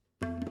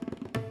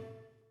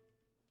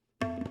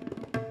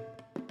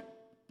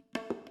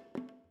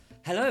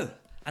Hello,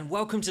 and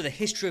welcome to the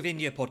History of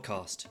India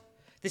podcast.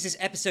 This is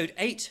episode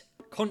 8,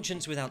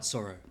 Conscience Without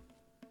Sorrow.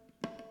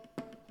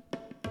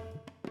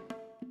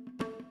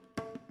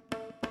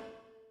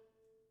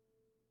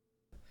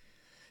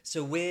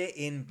 So we're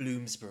in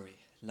Bloomsbury,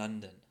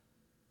 London,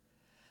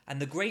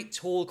 and the great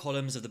tall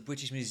columns of the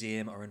British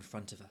Museum are in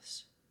front of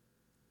us.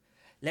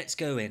 Let's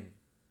go in,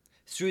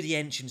 through the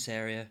entrance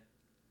area,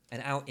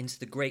 and out into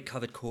the great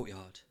covered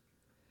courtyard.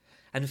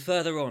 And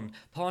further on,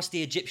 past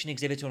the Egyptian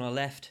exhibit on our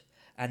left,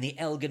 and the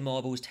Elgin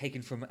marbles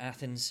taken from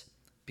Athens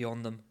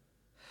beyond them.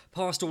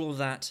 Past all of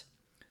that,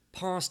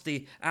 past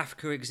the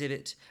Africa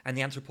exhibit and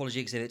the anthropology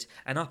exhibit,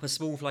 and up a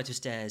small flight of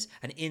stairs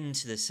and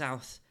into the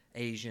South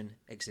Asian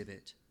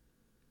exhibit.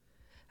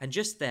 And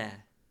just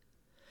there,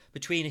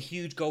 between a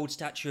huge gold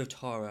statue of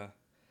Tara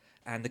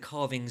and the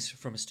carvings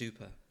from a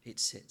stupa, it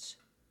sits.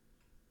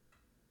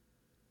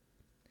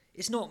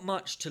 It's not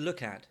much to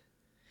look at.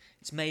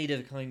 It's made of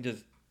a kind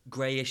of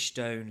greyish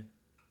stone.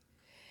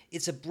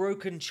 It's a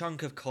broken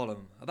chunk of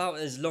column, about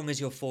as long as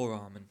your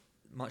forearm and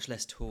much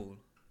less tall.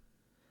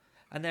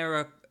 And there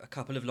are a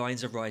couple of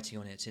lines of writing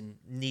on it in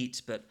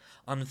neat but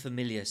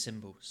unfamiliar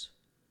symbols.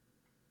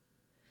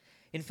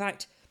 In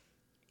fact,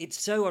 it's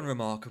so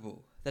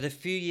unremarkable that a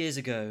few years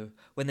ago,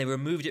 when they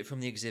removed it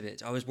from the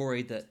exhibit, I was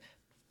worried that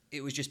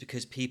it was just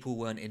because people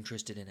weren't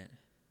interested in it.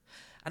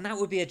 And that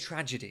would be a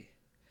tragedy,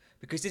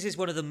 because this is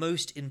one of the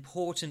most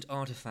important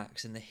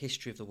artefacts in the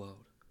history of the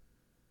world.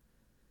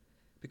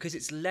 Because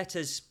its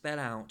letters spell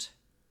out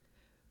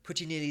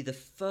pretty nearly the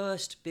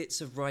first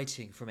bits of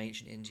writing from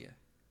ancient India.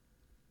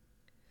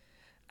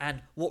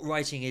 And what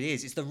writing it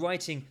is, it's the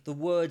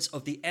words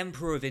of the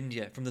Emperor of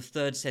India from the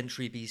 3rd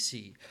century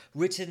BC,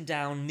 written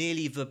down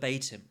nearly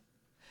verbatim,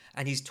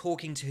 and he's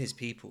talking to his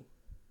people.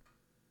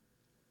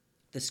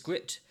 The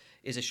script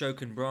is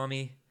Ashokan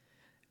Brahmi,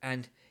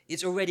 and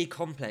it's already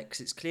complex.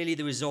 It's clearly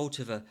the result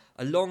of a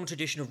long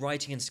tradition of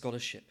writing and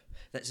scholarship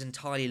that's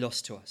entirely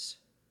lost to us.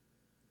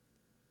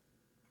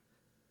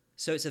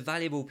 So it's a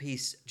valuable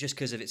piece just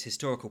because of its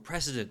historical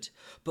precedent.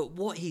 But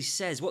what he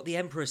says, what the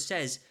emperor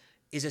says,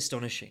 is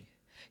astonishing.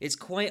 It's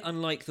quite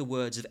unlike the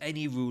words of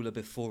any ruler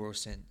before or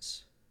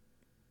since.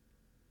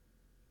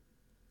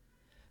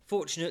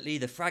 Fortunately,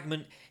 the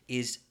fragment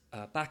is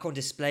back on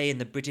display in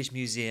the British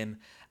Museum,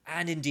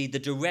 and indeed the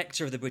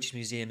director of the British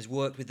Museum has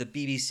worked with the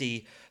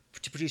BBC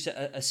to produce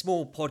a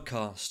small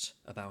podcast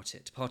about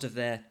it, part of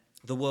their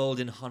The World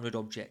in 100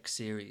 Objects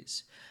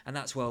series, and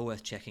that's well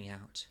worth checking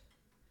out.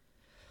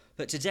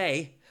 But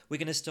today, we're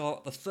going to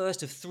start the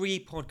first of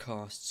 3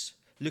 podcasts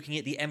looking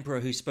at the emperor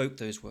who spoke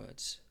those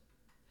words.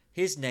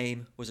 His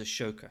name was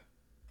Ashoka.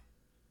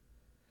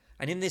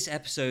 And in this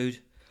episode,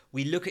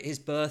 we look at his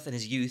birth and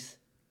his youth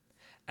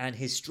and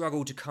his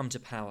struggle to come to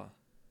power.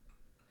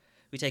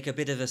 We take a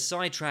bit of a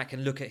sidetrack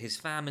and look at his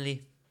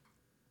family.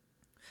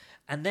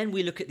 And then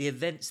we look at the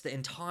events that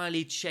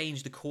entirely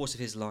changed the course of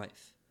his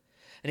life.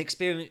 An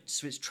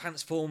experience which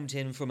transformed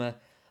him from a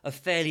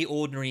fairly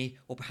ordinary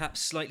or perhaps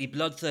slightly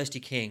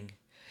bloodthirsty king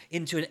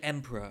into an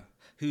emperor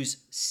who's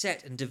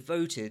set and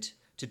devoted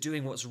to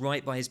doing what's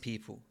right by his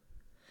people.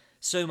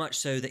 So much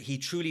so that he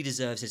truly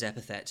deserves his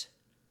epithet,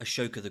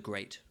 Ashoka the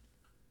Great.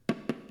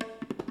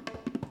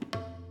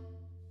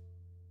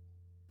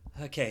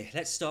 Okay,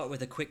 let's start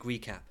with a quick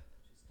recap.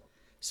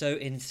 So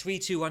in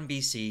 321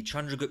 BC,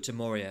 Chandragupta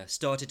Maurya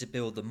started to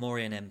build the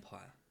Mauryan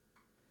Empire.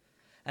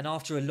 And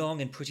after a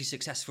long and pretty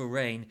successful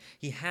reign,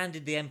 he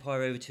handed the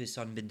empire over to his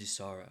son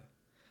Bindusara.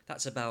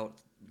 That's about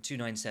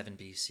 297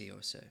 BC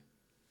or so.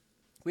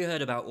 We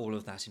heard about all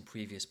of that in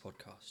previous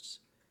podcasts.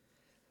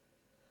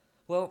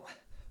 Well,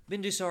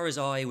 Bindusara's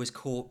eye was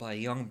caught by a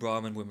young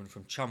Brahmin woman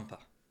from Champa.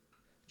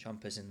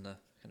 Champa's in the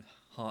kind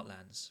of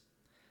heartlands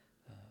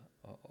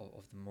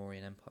of the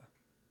Mauryan Empire.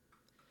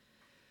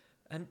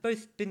 And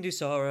both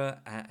Bindusara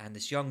and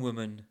this young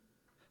woman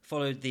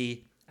followed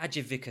the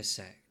Ajivika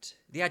sect.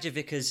 The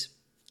Ajivikas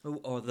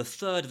or the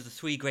third of the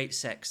 3 great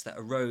sects that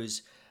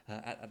arose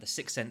at the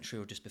 6th century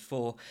or just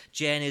before,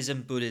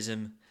 Jainism,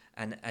 Buddhism,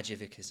 and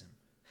Ajivikism.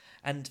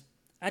 And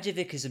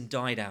Ajivikism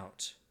died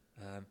out.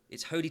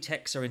 Its holy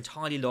texts are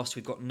entirely lost.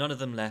 We've got none of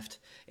them left.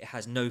 It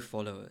has no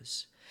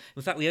followers.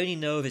 In fact, we only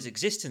know of its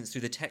existence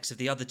through the texts of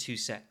the other 2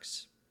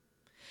 sects.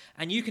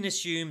 And you can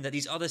assume that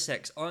these other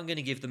sects aren't going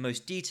to give the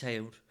most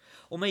detailed,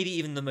 or maybe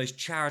even the most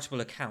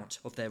charitable account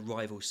of their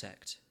rival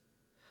sect.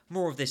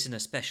 More of this in a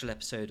special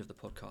episode of the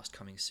podcast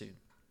coming soon.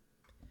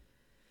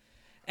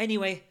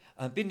 Anyway,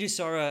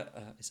 Bindusara,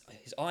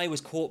 his eye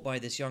was caught by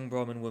this young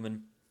Brahmin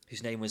woman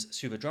whose name was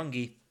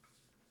Subhadrangi,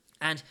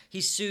 and he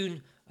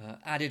soon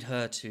added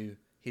her to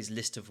his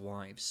list of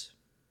wives.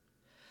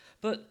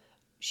 But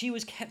she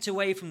was kept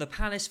away from the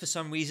palace for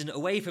some reason,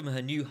 away from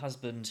her new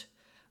husband,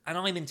 and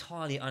I'm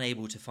entirely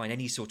unable to find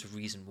any sort of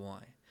reason why.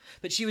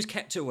 But she was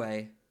kept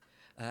away,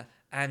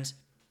 and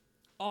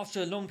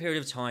after a long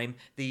period of time,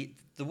 the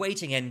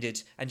waiting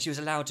ended, and she was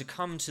allowed to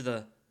come to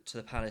the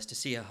palace to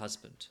see her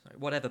husband.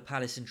 Whatever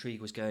palace intrigue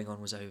was going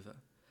on was over.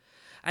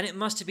 And it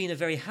must have been a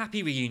very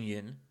happy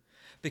reunion,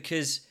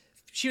 because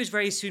she was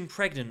very soon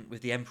pregnant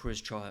with the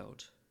emperor's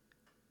child.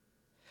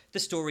 The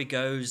story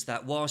goes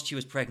that whilst she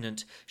was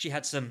pregnant, she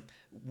had some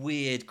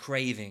weird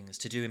cravings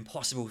to do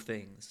impossible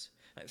things.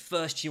 At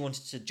first, she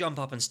wanted to jump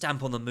up and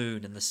stamp on the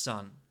moon and the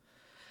sun.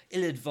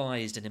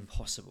 Ill-advised and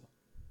impossible.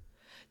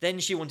 Then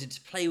she wanted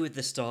to play with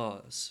the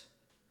stars.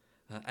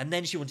 And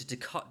then she wanted to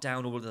cut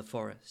down all of the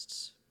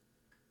forests.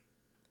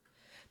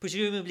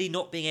 Presumably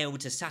not being able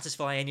to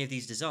satisfy any of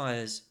these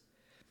desires,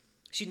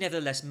 she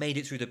nevertheless made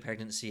it through the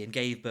pregnancy and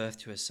gave birth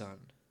to a son.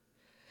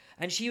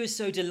 And she was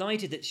so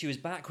delighted that she was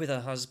back with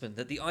her husband,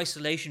 that the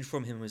isolation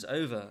from him was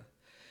over,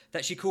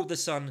 that she called the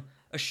son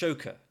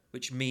Ashoka,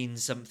 which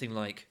means something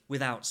like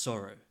without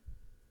sorrow.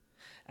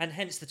 And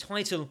hence the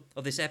title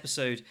of this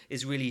episode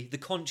is really The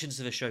Conscience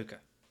of Ashoka.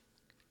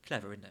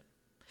 Clever, isn't it?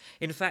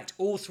 In fact,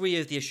 all three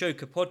of the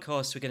Ashoka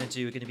podcasts we're going to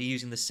do are going to be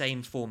using the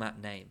same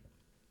format name.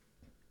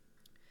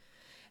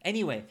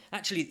 Anyway,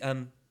 actually,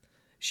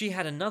 she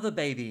had another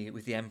baby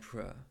with the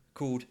emperor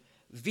called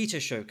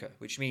Vitashoka,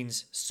 which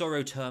means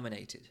sorrow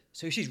terminated.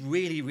 So she's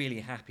really,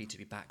 really happy to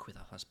be back with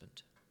her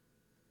husband.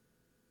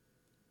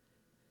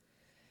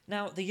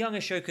 Now, the young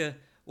Ashoka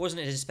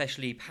wasn't an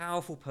especially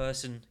powerful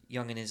person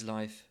young in his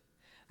life.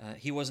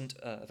 He wasn't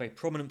a very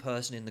prominent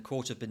person in the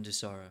court of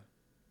Bindusara.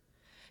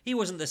 He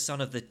wasn't the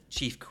son of the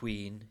chief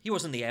queen. He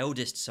wasn't the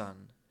eldest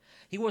son.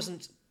 He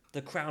wasn't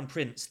the crown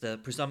prince, the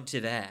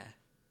presumptive heir.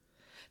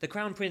 The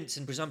crown prince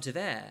and presumptive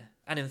heir,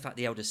 and in fact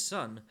the eldest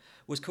son,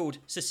 was called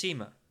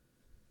Sasima.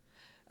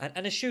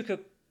 And Ashoka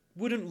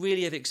wouldn't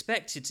really have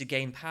expected to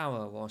gain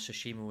power while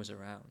Sasima was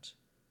around.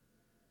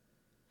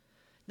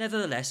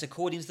 Nevertheless,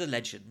 according to the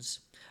legends,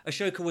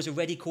 Ashoka was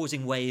already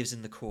causing waves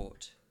in the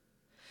court.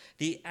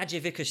 The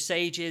Ajivika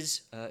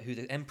sages, who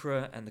the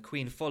emperor and the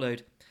queen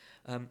followed,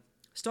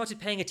 started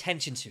paying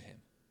attention to him,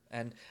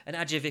 and an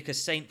Ajivika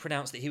saint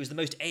pronounced that he was the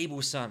most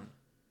able son,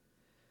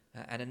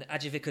 and an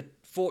Ajivika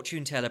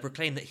fortune teller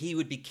proclaimed that he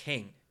would be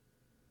king.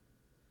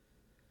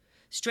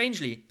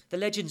 Strangely, the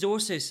legends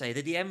also say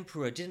that the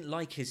emperor didn't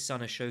like his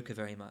son Ashoka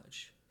very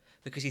much,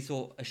 because he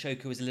thought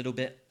Ashoka was a little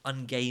bit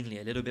ungainly,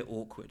 a little bit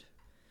awkward,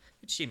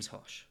 which seems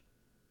harsh.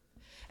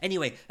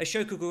 Anyway,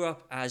 Ashoka grew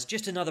up as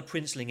just another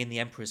princeling in the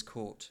emperor's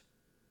court.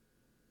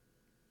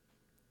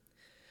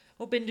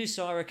 Well,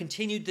 Bindusara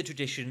continued the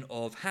tradition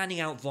of handing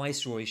out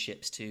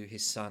viceroyships to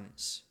his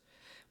sons.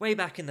 Way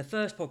back in the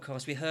first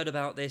podcast, we heard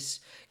about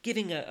this.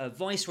 Giving a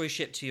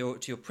viceroyship to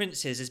your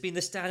princes has been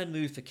the standard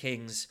move for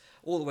kings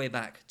all the way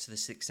back to the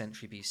 6th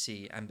century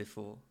BC and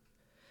before.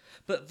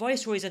 But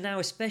viceroys are now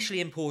especially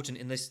important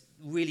in this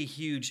really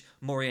huge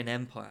Mauryan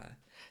Empire,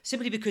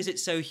 simply because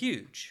it's so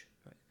huge.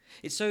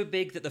 It's so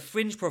big that the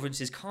fringe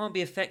provinces can't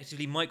be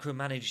effectively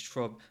micromanaged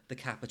from the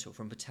capital,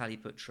 from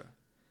Pataliputra.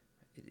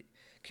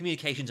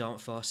 Communications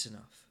aren't fast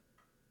enough.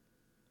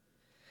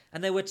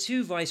 And there were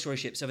two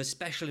viceroyships of a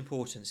special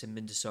importance in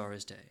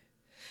Bindusara's day.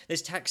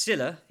 There's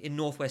Taxila in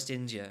northwest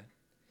India.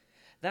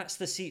 That's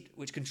the seat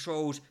which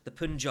controlled the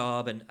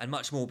Punjab and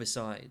much more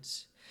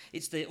besides.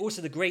 It's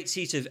also the great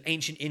seat of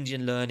ancient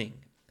Indian learning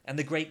and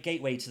the great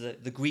gateway to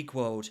the Greek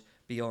world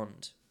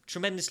beyond.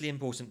 Tremendously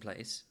important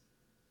place.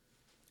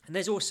 And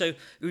there's also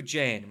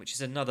Ujjain, which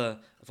is another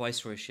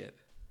viceroyship.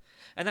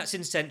 And that's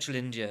in central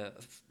India,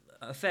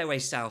 a fair way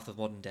south of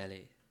modern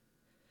Delhi.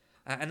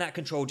 And that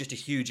controlled just a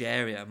huge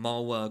area,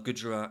 Malwa,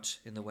 Gujarat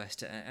in the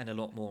west, and a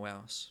lot more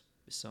else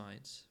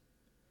besides.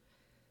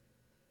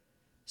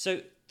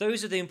 So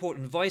those are the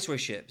important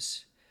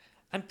viceroyships.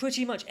 And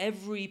pretty much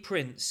every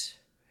prince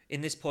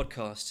in this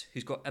podcast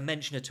who's got a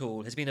mention at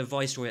all has been a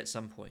viceroy at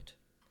some point.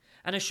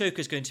 And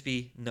Ashoka's going to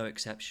be no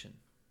exception.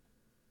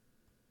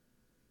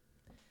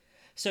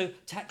 So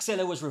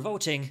Taxila was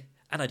revolting,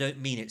 and I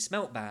don't mean it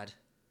smelt bad.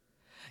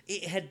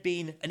 It had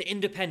been an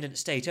independent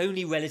state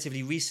only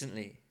relatively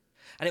recently,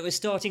 and it was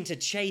starting to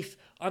chafe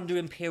under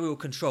imperial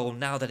control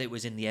now that it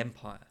was in the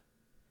empire.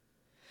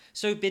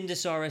 So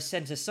Bindusara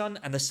sent a son,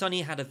 and the son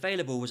he had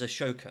available was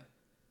Ashoka.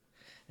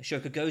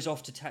 Ashoka goes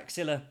off to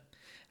Taxila,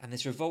 and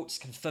this revolt's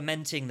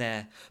fermenting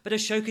there. But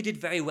Ashoka did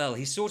very well.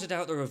 He sorted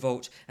out the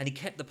revolt, and he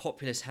kept the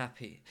populace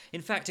happy.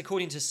 In fact,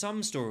 according to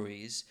some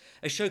stories,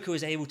 Ashoka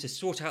was able to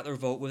sort out the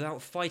revolt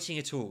without fighting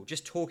at all,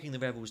 just talking the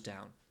rebels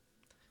down.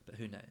 But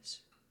who knows?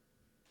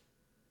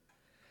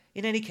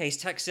 In any case,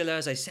 Taxila,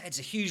 as I said, is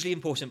a hugely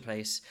important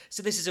place,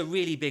 so this is a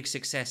really big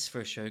success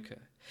for Ashoka.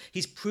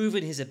 He's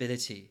proven his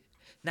ability.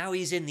 Now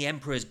he's in the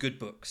emperor's good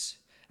books,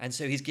 and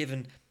so he's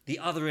given the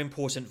other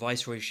important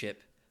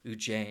viceroyship,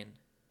 Ujjain.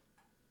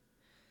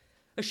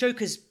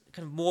 Ashoka's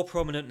kind of more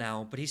prominent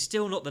now, but he's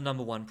still not the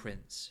number one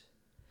prince.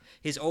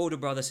 His older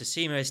brother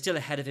Sasima is still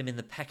ahead of him in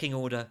the pecking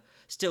order,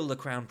 still the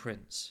crown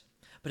prince.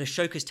 But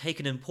Ashoka's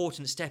taken an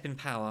important step in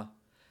power,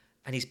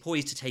 and he's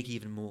poised to take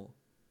even more.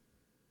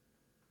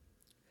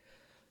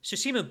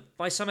 Sasima,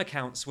 by some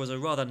accounts, was a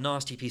rather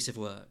nasty piece of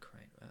work.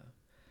 Right?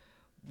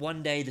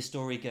 One day, the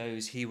story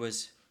goes, he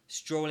was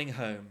strolling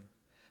home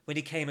when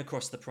he came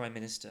across the Prime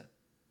Minister.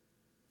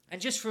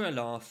 And just for a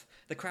laugh,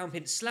 the Crown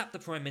Prince slapped the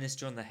Prime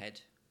Minister on the head.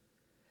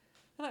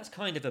 And that's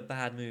kind of a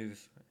bad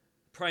move.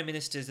 Prime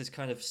Minister's this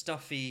kind of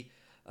stuffy,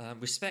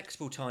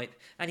 respectable type,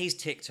 and he's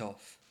ticked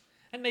off.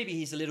 And maybe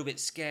he's a little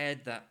bit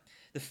scared that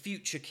the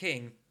future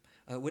king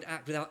would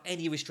act without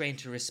any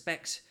restraint or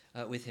respect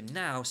with him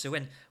now. So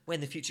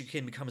when the future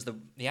king becomes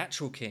the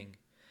actual king,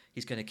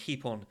 he's going to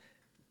keep on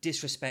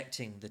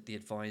disrespecting the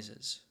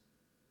advisors.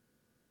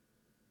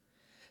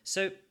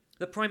 So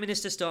the Prime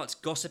Minister starts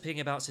gossiping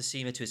about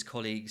Zosima to his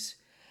colleagues,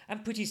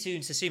 and pretty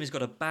soon Zosima's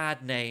got a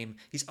bad name.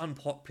 He's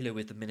unpopular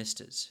with the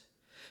ministers.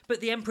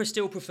 But the Emperor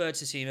still preferred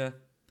Zosima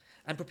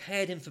and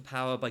prepared him for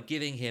power by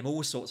giving him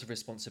all sorts of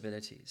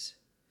responsibilities.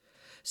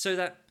 So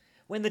that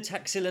when the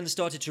Taxilans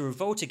started to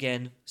revolt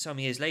again, some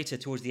years later,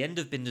 towards the end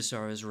of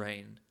Bindusara's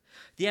reign,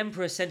 the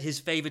Emperor sent his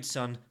favoured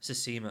son,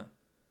 Zosima.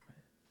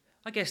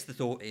 I guess the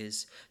thought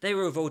is, they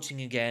were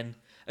revolting again.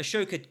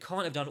 Ashoka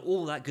can't have done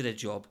all that good a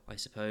job, I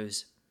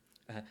suppose.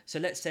 So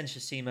let's send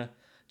Zosima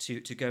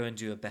to go and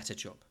do a better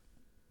job.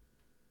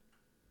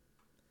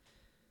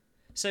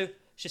 So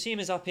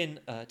Zosima's up in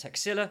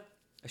Taxila,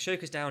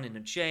 Ashoka's down in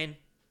Ujjain,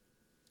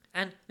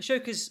 and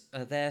Ashoka's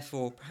there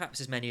for perhaps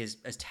as many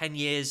as 10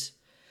 years,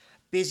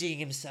 busying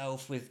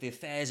himself with the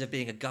affairs of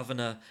being a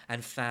governor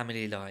and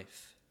family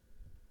life.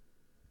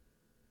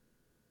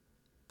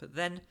 But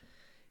then,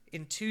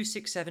 in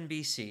 267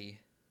 BC,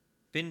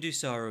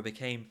 Bindusara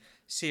became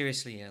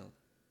seriously ill.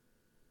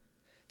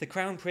 The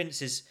crown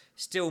prince is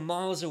still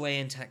miles away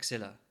in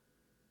Taxila,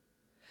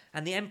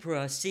 and the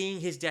emperor, seeing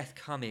his death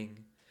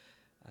coming,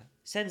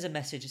 sends a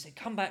message and says,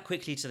 "Come back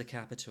quickly to the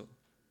capital.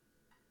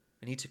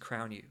 I need to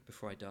crown you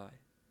before I die."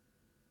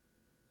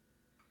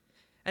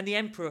 And the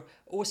emperor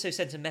also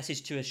sent a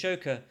message to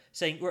Ashoka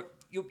saying,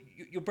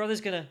 your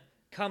brother's going to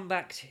come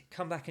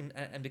back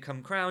and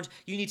become crowned.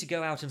 You need to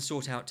go out and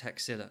sort out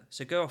Taxila.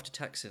 So go off to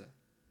Taxila.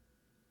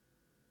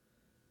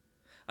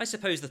 I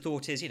suppose the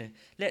thought is,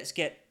 let's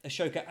get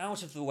Ashoka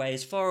out of the way,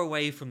 as far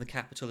away from the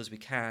capital as we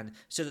can,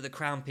 so that the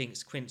crown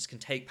prince can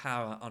take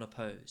power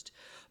unopposed.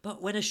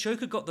 But when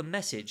Ashoka got the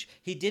message,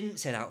 he didn't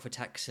set out for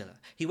Taxila.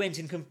 He went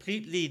in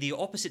completely the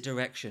opposite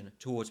direction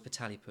towards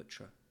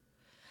Pataliputra.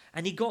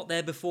 And he got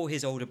there before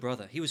his older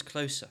brother. He was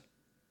closer.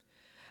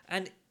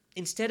 And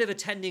instead of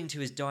attending to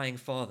his dying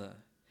father,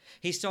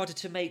 he started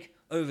to make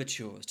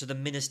overtures to the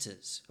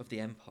ministers of the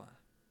empire.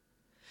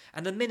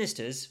 And the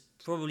ministers,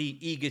 probably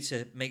eager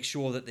to make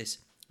sure that this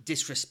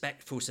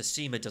disrespectful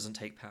Zosima doesn't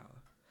take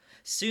power,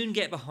 soon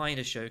get behind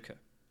Ashoka.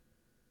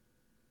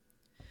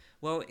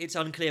 Well, it's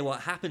unclear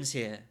what happens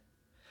here,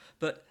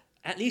 but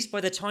at least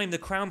by the time the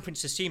crown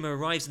prince Zosima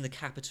arrives in the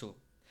capital,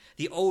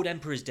 the old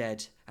emperor is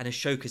dead and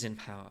Ashoka's in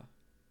power.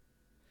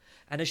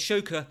 And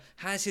Ashoka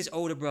has his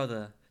older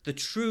brother, the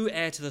true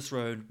heir to the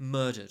throne,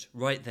 murdered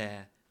right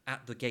there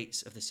at the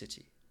gates of the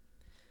city.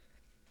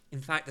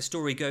 In fact, the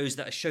story goes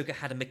that Ashoka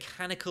had a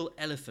mechanical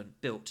elephant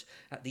built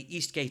at the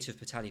east gate of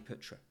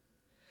Pataliputra.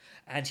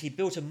 And he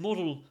built a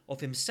model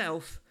of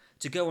himself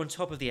to go on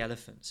top of the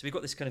elephant. So we've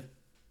got this kind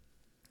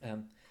of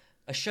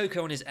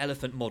Ashoka on his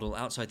elephant model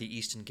outside the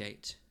eastern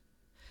gate.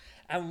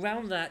 And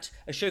around that,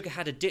 Ashoka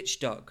had a ditch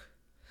dug.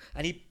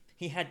 And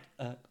he had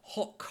burning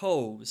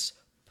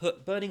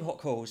hot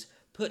coals,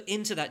 put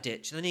into that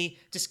ditch. And then he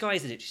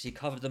disguised the ditches. He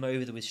covered them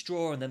over with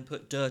straw and then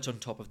put dirt on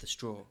top of the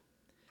straw.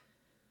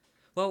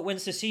 Well, when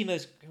Zosima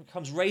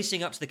comes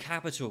racing up to the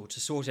capital to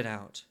sort it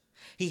out,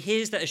 he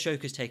hears that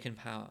Ashoka's taken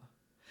power.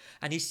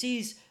 And he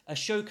sees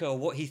Ashoka, or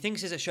what he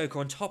thinks is Ashoka,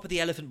 on top of the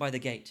elephant by the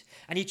gate.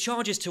 And he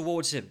charges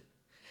towards him.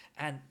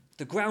 And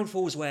the ground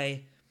gives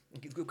way,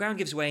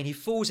 and he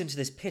falls into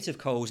this pit of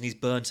coals and he's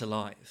burnt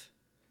alive.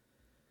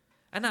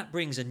 And that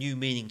brings a new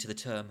meaning to the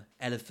term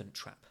elephant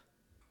trap.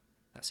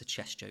 That's a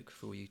chess joke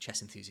for all you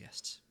chess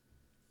enthusiasts.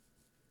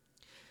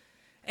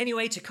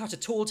 Anyway, to cut a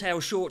tall tale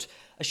short,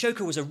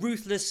 Ashoka was a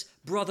ruthless,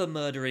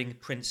 brother-murdering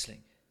princeling.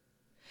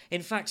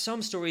 In fact,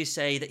 some stories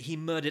say that he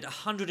murdered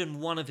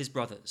 101 of his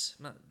brothers.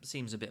 That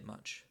seems a bit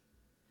much.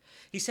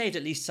 He saved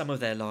at least some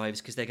of their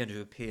lives because they're going to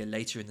appear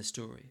later in the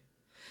story.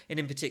 And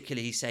in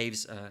particular, he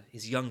saves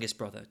his youngest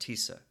brother,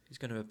 Tisa, who's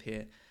going to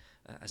appear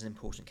as an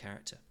important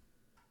character.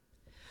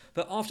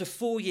 But after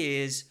 4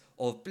 years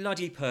of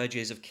bloody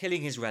purges of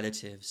killing his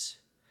relatives,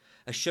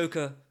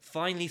 Ashoka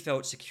finally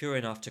felt secure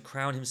enough to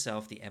crown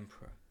himself the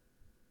emperor.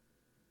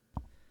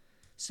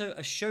 So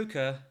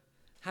Ashoka,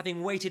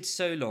 having waited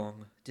so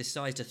long,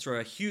 decides to throw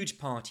a huge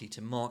party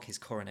to mark his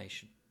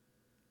coronation.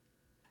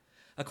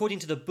 According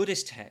to the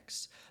Buddhist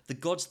texts, the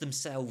gods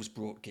themselves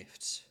brought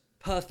gifts,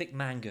 perfect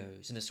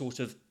mangoes and a sort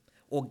of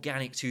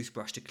organic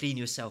toothbrush to clean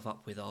yourself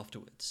up with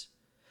afterwards.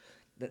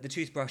 The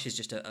toothbrush is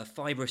just a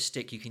fibrous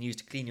stick you can use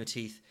to clean your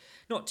teeth,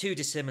 not too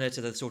dissimilar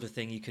to the sort of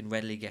thing you can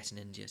readily get in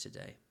India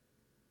today.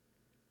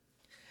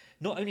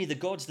 Not only the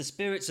gods, the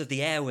spirits of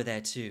the air were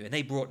there too, and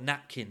they brought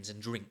napkins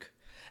and drink.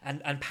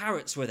 And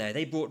parrots were there,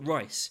 they brought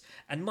rice,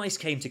 and mice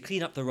came to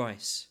clean up the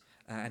rice,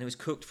 and it was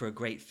cooked for a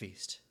great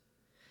feast.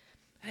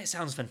 And it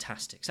sounds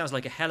fantastic, sounds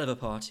like a hell of a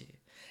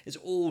party. It's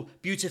all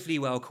beautifully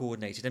well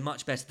coordinated and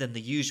much better than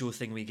the usual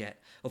thing we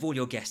get of all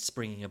your guests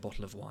bringing a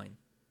bottle of wine.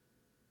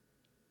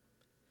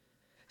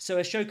 So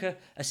Ashoka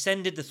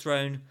ascended the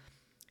throne.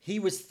 He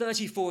was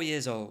 34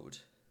 years old,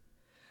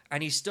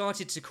 and he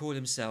started to call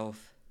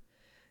himself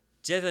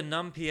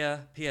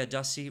Devanampiya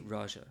Piyadasi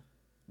Raja,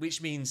 which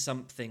means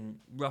something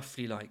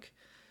roughly like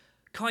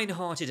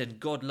kind-hearted and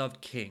God-loved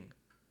king.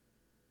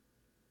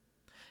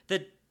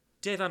 The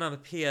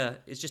Devanapaya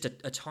is just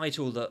a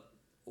title that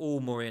all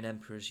Mauryan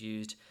emperors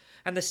used,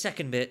 and the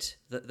second bit,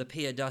 the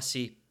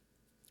Piyadasi,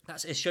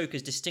 that's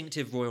Ashoka's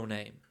distinctive royal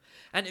name,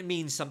 and it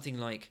means something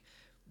like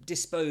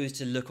disposed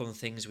to look on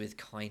things with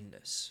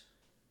kindness.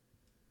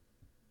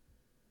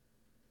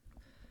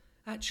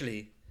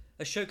 Actually,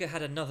 Ashoka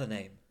had another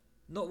name,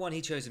 not one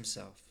he chose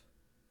himself.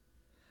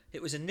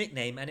 It was a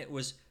nickname, and it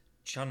was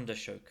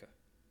Chandashoka,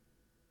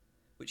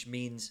 which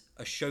means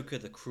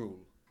Ashoka the Cruel.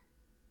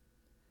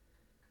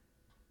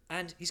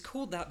 And he's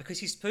called that because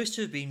he's supposed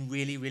to have been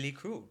really, really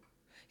cruel.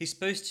 He's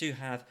supposed to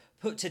have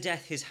put to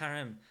death his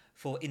harem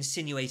for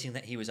insinuating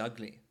that he was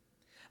ugly.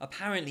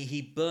 Apparently,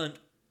 he burnt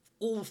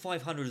all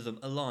 500 of them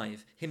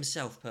alive,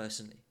 himself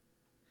personally.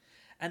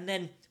 And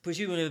then,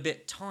 presumably a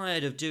bit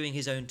tired of doing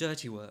his own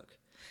dirty work,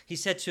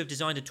 he's said to have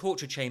designed a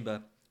torture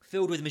chamber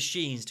filled with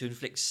machines to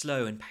inflict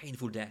slow and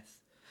painful death.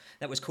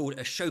 That was called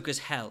Ashoka's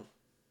Hell.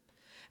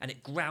 And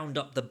it ground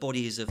up the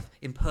bodies of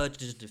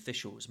impertinent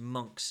officials,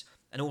 monks,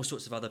 and all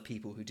sorts of other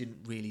people who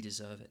didn't really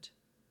deserve it.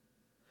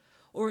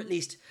 Or at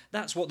least,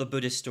 that's what the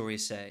Buddhist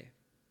stories say.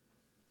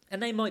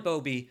 And they might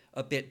well be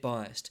a bit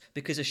biased,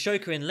 because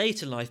Ashoka in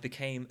later life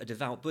became a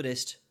devout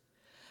Buddhist,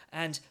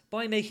 and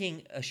by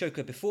making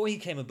Ashoka before he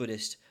became a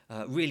Buddhist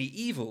really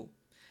evil,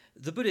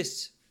 the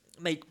Buddhists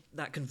make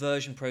that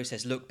conversion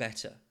process look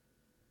better.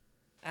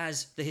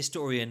 As the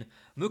historian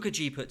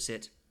Mukherjee puts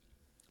it,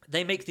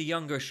 they make the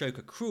younger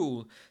Ashoka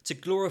cruel to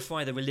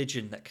glorify the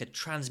religion that could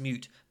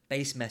transmute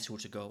base metal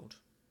to gold.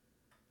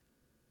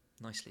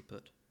 Nicely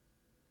put.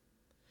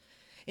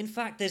 In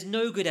fact, there's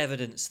no good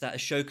evidence that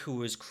Ashoka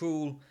was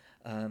cruel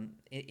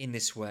in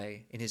this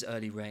way in his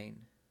early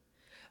reign.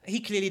 He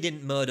clearly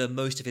didn't murder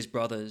most of his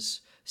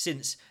brothers,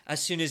 since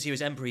as soon as he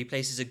was emperor he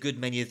places a good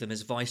many of them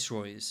as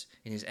viceroys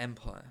in his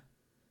empire.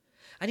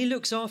 And he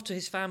looks after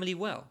his family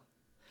well.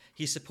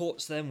 He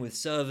supports them with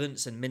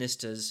servants and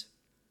ministers.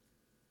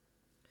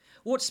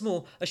 What's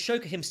more,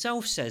 Ashoka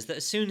himself says that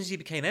as soon as he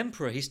became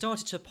emperor, he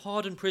started to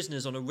pardon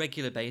prisoners on a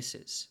regular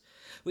basis,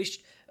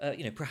 which,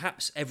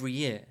 perhaps every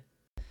year.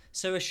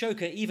 So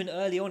Ashoka, even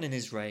early on in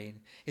his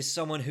reign, is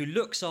someone who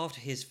looks after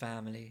his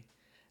family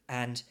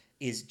and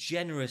is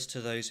generous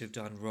to those who've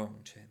done wrong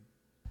to him.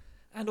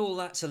 And all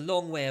that's a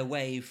long way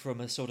away from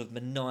a sort of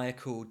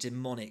maniacal,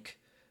 demonic,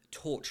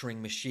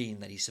 torturing machine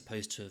that he's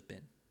supposed to have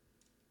been.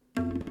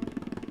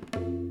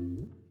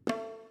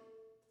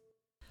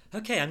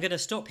 Okay, I'm going to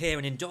stop here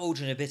and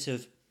indulge in a bit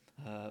of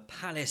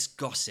palace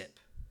gossip.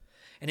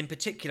 And in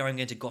particular, I'm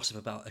going to gossip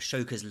about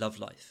Ashoka's love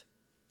life.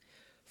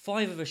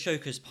 5 of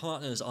Ashoka's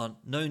partners are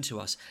known to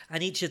us,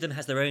 and each of them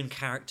has their own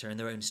character and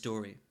their own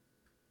story.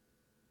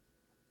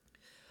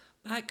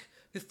 Back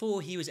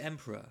before he was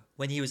emperor,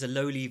 when he was a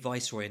lowly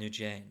viceroy in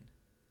Ujjain,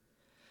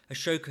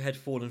 Ashoka had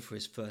fallen for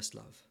his first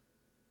love.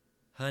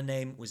 Her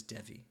name was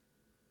Devi,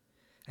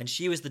 and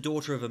she was the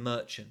daughter of a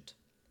merchant,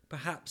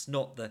 perhaps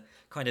not the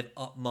kind of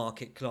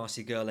upmarket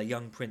classy girl a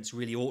young prince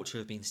really ought to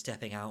have been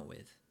stepping out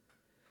with.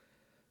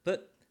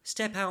 But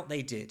step out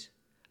they did,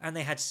 and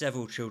they had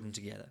several children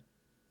together.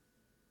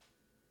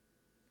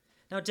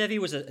 Now, Devi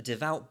was a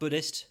devout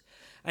Buddhist,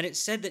 and it's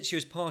said that she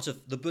was part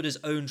of the Buddha's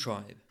own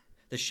tribe,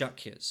 the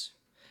Shakyas,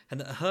 and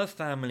that her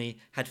family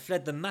had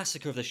fled the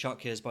massacre of the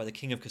Shakyas by the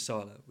king of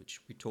Kosala, which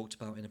we talked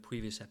about in a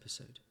previous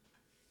episode.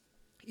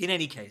 In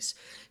any case,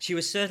 she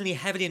was certainly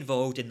heavily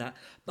involved in that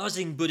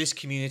buzzing Buddhist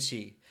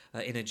community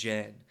in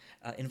Ujjain,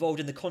 involved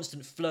in the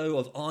constant flow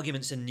of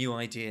arguments and new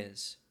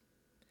ideas.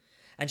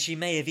 And she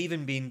may have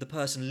even been the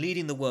person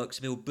leading the work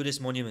to build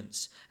Buddhist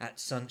monuments at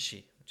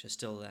Sanchi, which are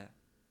still there.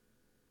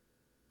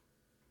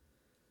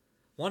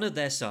 One of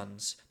their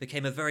sons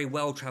became a very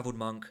well-travelled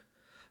monk,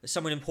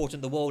 someone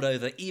important the world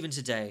over even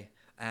today,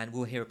 and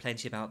we'll hear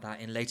plenty about that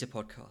in later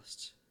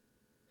podcasts.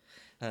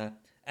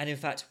 And in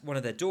fact, one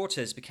of their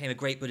daughters became a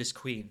great Buddhist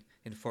queen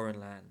in foreign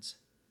lands.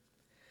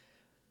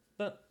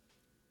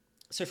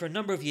 So for a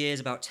number of years,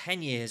 about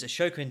 10 years,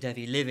 Ashoka and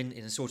Devi live in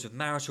a sort of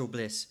marital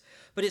bliss,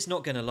 but it's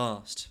not going to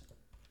last.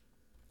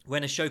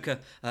 When Ashoka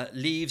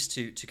leaves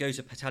to go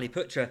to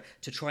Pataliputra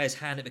to try his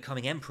hand at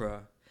becoming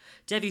emperor,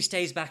 Devi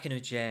stays back in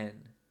Ujjain.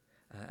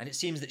 And it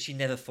seems that she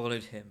never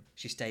followed him.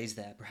 She stays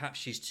there. Perhaps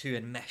she's too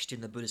enmeshed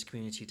in the Buddhist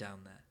community down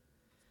there.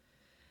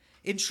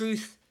 In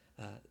truth,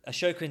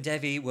 Ashoka and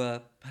Devi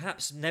were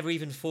perhaps never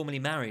even formally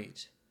married.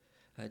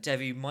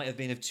 Devi might have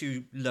been of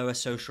too low a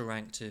social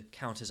rank to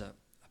count as a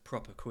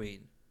proper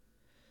queen.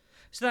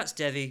 So that's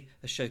Devi,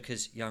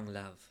 Ashoka's young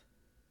love.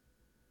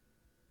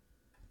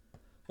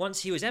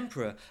 Once he was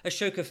emperor,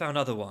 Ashoka found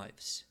other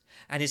wives,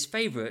 and his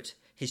favourite,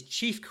 his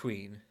chief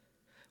queen,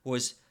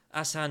 was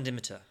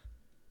Asandimita.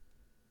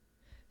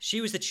 She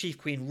was the chief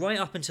queen right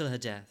up until her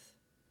death,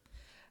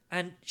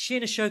 and she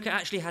and Ashoka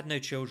actually had no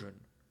children.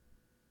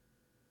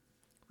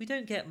 We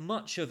don't get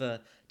much of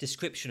a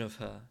description of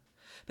her,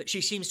 but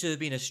she seems to have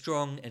been a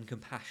strong and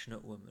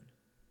compassionate woman.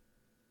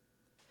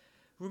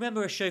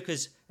 Remember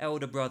Ashoka's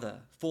elder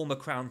brother, former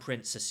crown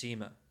prince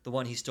Sasima, the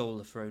one he stole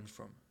the throne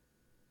from.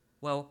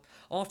 Well,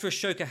 after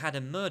Ashoka had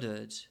him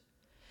murdered,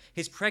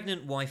 his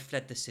pregnant wife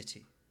fled the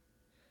city.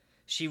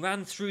 She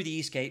ran through the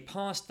East Gate,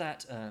 past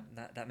that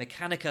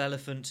mechanical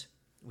elephant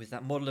with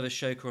that model of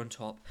Ashoka on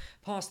top,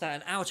 past that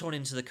and out on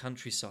into the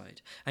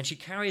countryside. And she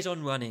carries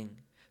on running,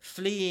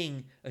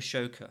 fleeing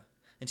Ashoka,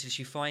 until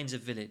she finds a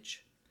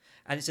village.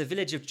 And it's a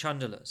village of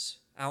Chandalas,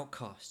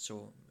 outcasts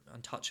or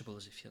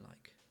untouchables if you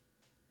like.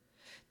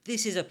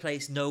 This is a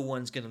place no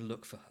one's going to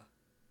look for her.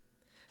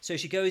 So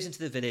she goes into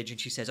the village and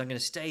she says, I'm going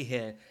to stay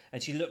here.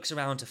 And she looks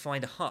around to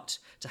find a hut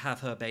to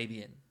have her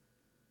baby in.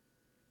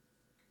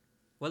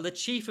 Well, the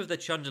chief of the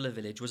Chandala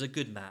village was a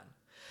good man,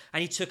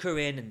 and he took her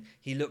in and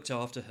he looked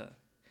after her.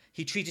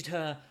 He treated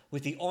her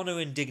with the honour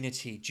and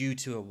dignity due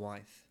to a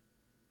wife.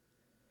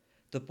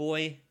 The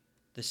boy,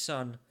 the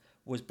son,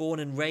 was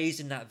born and raised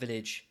in that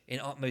village in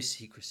utmost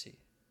secrecy.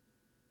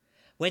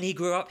 When he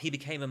grew up, he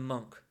became a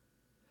monk,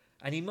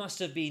 and he must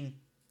have been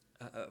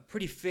a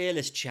pretty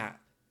fearless chap,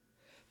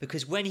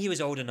 because when he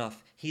was old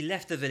enough, he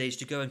left the village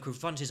to go and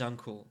confront his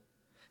uncle,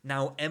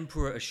 now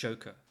Emperor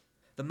Ashoka,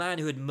 the man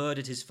who had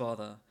murdered his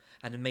father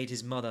and had made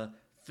his mother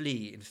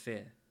flee in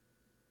fear.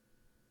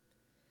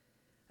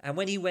 And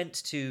when he went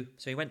to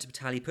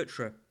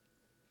Pataliputra,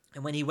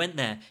 and when he went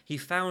there, he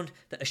found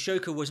that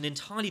Ashoka was an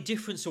entirely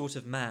different sort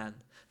of man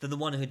than the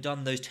one who had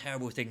done those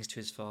terrible things to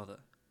his father.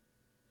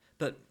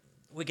 But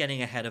we're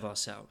getting ahead of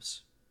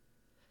ourselves.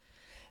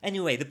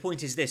 Anyway, the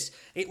point is this.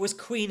 It was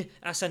Queen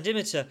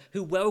Asandimita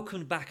who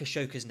welcomed back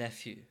Ashoka's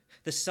nephew,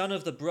 the son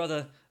of the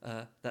brother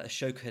that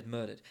Ashoka had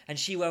murdered. And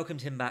she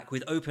welcomed him back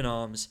with open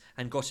arms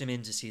and got him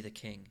in to see the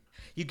king.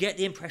 You get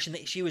the impression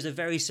that she was a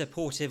very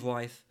supportive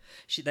wife,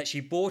 that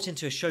she bought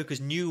into Ashoka's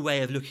new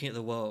way of looking at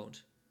the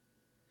world.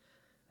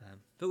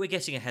 But we're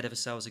getting ahead of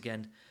ourselves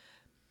again.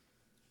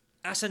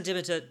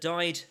 Asandimita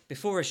died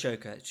before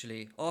Ashoka,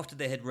 actually, after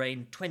they had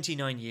reigned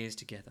 29 years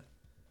together.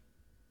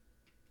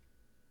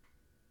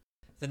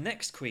 The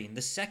next queen,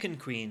 the second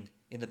queen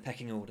in the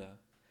pecking order,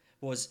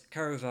 was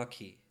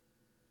Kaurvaki.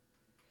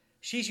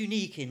 She's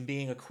unique in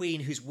being a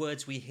queen whose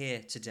words we hear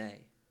today,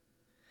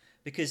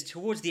 because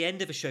towards the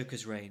end of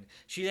Ashoka's reign,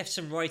 she left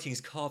some writings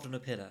carved on a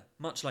pillar,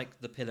 much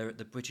like the pillar at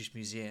the British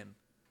Museum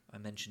I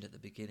mentioned at the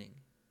beginning.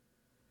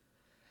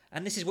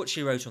 And this is what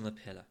she wrote on the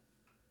pillar.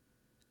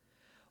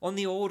 On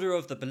the order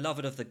of the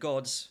beloved of the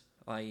gods,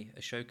 i.e.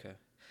 Ashoka,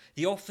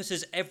 the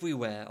officers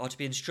everywhere are to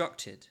be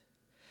instructed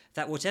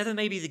that whatever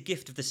may be the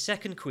gift of the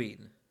second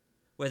queen,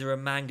 whether a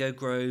mango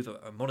grove,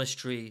 a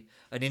monastery,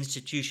 an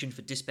institution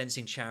for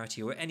dispensing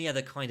charity, or any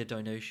other kind of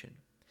donation,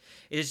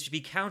 it is to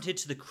be counted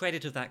to the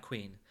credit of that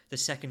queen, the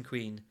second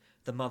queen,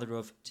 the mother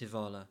of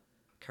Tivala,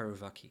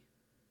 Kaurvaki.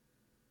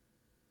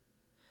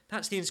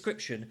 That's the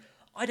inscription.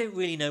 I don't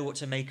really know what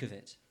to make of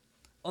it.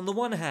 On the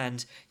one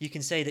hand, you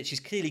can say that she's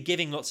clearly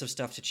giving lots of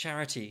stuff to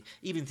charity,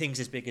 even things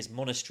as big as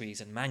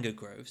monasteries and mango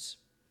groves.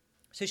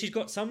 So she's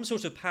got some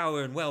sort of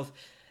power and wealth,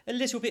 a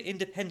little bit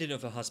independent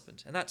of her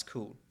husband, and that's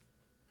cool.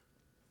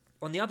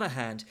 On the other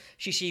hand,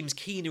 she seems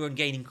keener on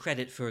gaining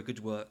credit for her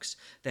good works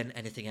than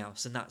anything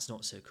else, and that's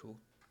not so cool.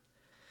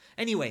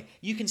 Anyway,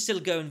 you can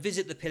still go and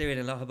visit the pillar in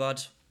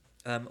Allahabad,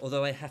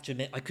 although I have to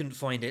admit I couldn't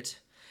find it.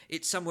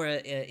 It's somewhere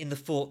in the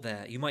fort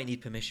there. You might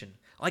need permission.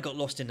 I got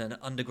lost in an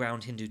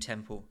underground Hindu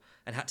temple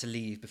and had to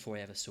leave before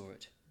I ever saw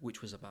it,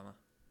 which was a bummer.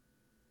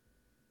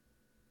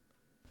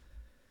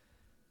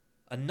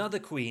 Another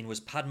queen was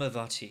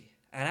Padmavati,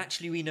 and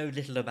actually we know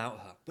little about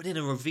her, but in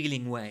a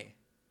revealing way.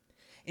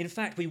 In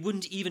fact, we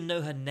wouldn't even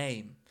know her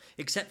name,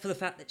 except for the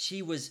fact that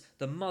she was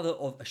the mother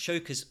of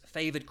Ashoka's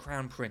favoured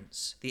crown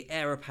prince, the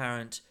heir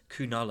apparent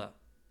Kunala.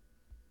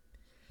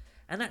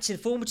 And that's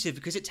informative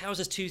because it tells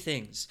us two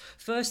things.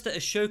 First, that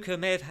Ashoka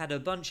may have had a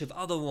bunch of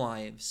other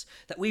wives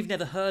that we've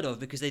never heard of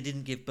because they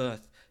didn't give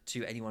birth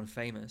to anyone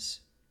famous.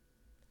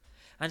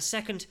 And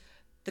second,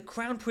 the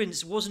crown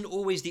prince wasn't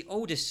always the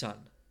oldest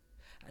son,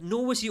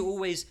 nor was he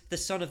always the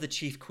son of the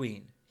chief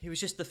queen. He was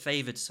just the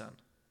favoured son,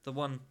 the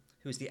one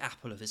who was the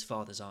apple of his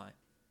father's eye.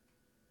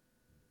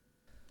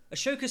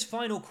 Ashoka's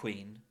final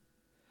queen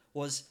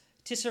was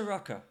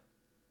Tisaraka.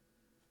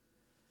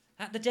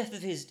 At the death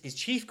of his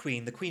chief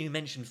queen, the queen who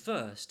mentioned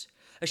first,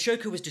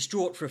 Ashoka was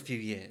distraught for a few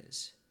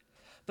years.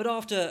 But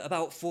after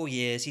about 4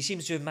 years, he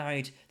seems to have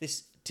married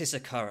this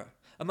Tisakara,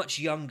 a much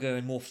younger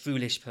and more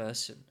foolish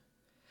person.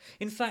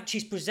 In fact,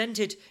 she's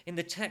presented in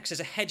the text as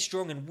a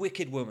headstrong and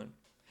wicked woman,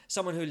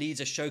 someone who leads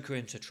Ashoka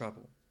into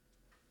trouble.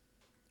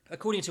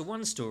 According to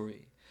one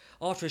story,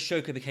 after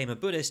Ashoka became a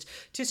Buddhist,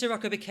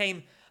 Tisaraka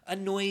became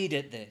annoyed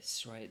at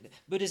this, right?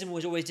 Buddhism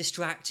was always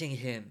distracting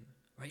him,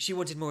 right? She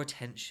wanted more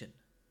attention.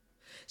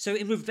 So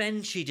in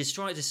revenge, she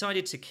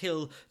decided to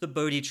kill the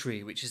Bodhi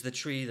tree, which is the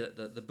tree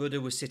that the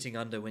Buddha was sitting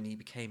under when he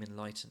became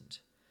enlightened.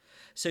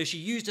 So she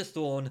used a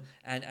thorn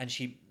and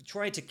she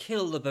tried to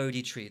kill the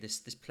Bodhi tree, this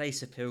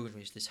place of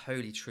pilgrimage, this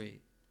holy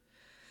tree.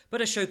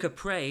 But Ashoka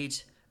prayed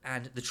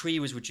and the tree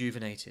was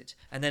rejuvenated,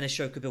 and then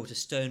Ashoka built a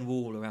stone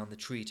wall around the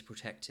tree to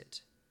protect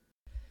it.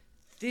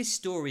 This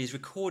story is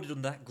recorded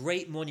on that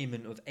great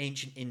monument of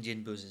ancient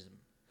Indian Buddhism,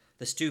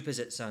 the stupas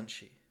at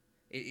Sanchi.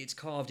 It's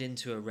carved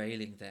into a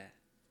railing there.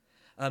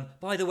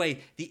 By the way,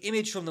 the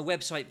image from the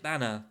website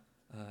banner,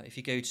 if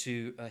you go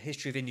to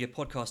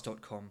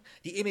historyofindiapodcast.com,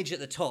 the image at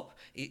the top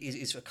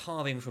is a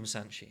carving from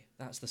Sanchi.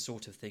 That's the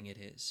sort of thing it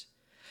is.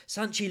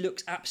 Sanchi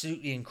looks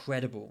absolutely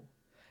incredible.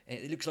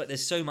 It looks like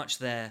there's so much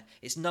there.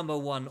 It's number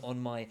one on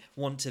my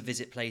want to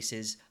visit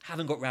places.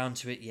 Haven't got round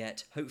to it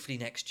yet. Hopefully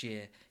next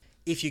year.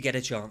 If you get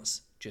a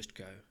chance, just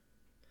go.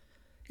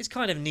 It's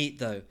kind of neat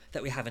though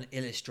that we have an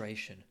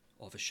illustration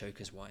of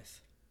Ashoka's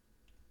wife.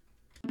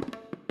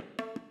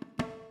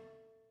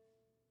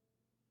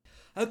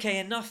 Okay,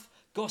 enough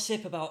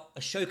gossip about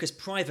Ashoka's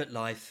private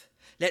life.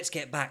 Let's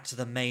get back to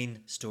the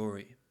main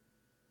story.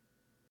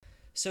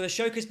 So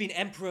Ashoka's been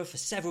emperor for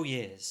several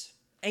years.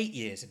 8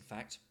 years, in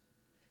fact.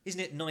 Isn't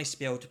it nice to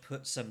be able to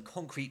put some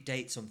concrete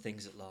dates on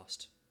things at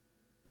last?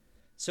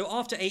 So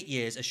after 8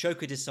 years,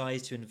 Ashoka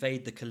decides to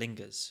invade the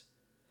Kalingas.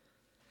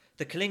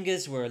 The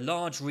Kalingas were a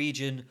large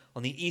region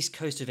on the east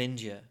coast of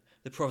India,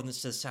 the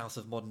province to the south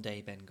of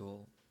modern-day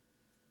Bengal.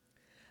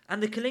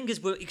 And the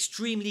Kalingas were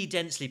extremely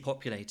densely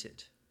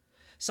populated.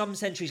 Some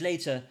centuries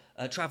later,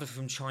 a traveller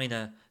from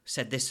China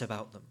said this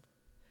about them.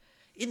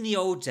 In the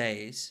old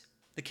days,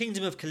 the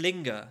kingdom of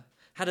Kalinga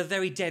had a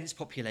very dense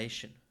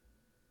population.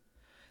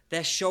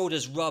 Their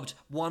shoulders rubbed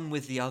one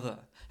with the other,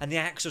 and the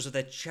axles of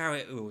their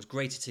chariot wheels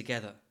grated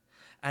together,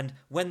 and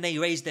when they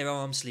raised their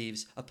arm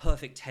sleeves, a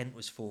perfect tent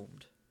was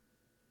formed.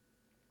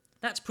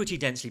 That's pretty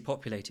densely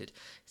populated.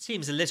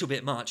 Seems a little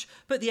bit much,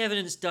 but the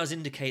evidence does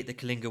indicate that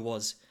Kalinga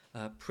was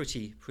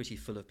pretty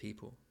full of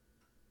people.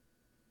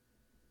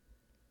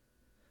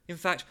 In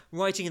fact,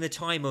 writing in the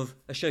time of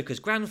Ashoka's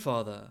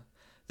grandfather,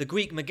 the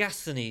Greek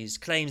Megasthenes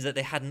claims that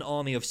they had an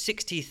army of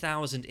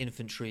 60,000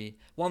 infantry,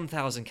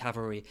 1,000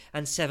 cavalry,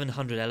 and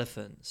 700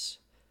 elephants.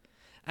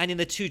 And in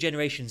the 2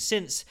 generations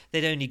since,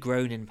 they'd only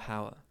grown in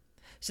power.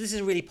 So this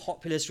is a really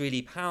populous,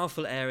 really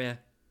powerful area.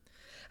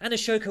 And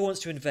Ashoka wants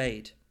to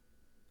invade.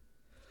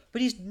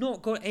 But he's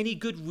not got any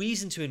good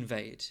reason to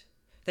invade.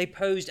 They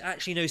posed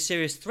actually no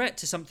serious threat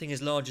to something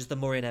as large as the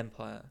Mauryan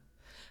Empire.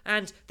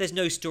 And there's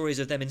no stories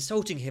of them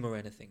insulting him or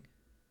anything.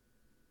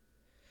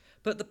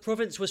 But the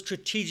province was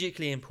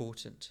strategically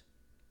important.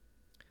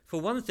 For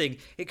one thing,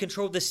 it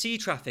controlled the sea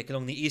traffic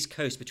along the east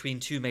coast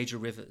between 2 major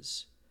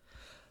rivers.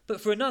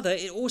 But for another,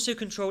 it also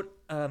controlled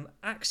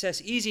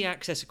easy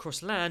access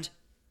across land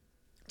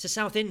to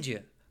South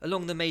India,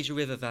 along the major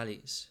river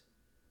valleys.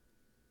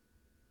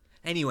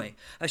 Anyway,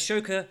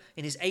 Ashoka,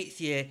 in his 8th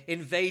year,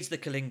 invades the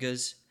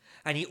Kalingas,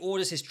 and he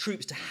orders his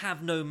troops to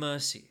have no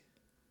mercy.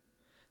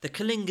 The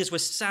Kalingas were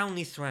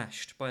soundly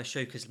thrashed by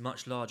Ashoka's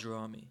much larger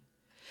army.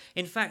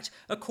 In fact,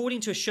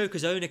 according to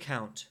Ashoka's own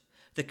account,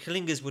 the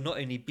Kalingas were not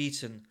only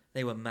beaten,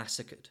 they were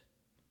massacred.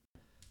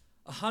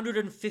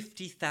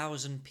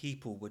 150,000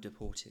 people were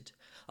deported,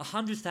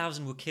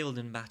 100,000 were killed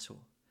in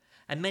battle,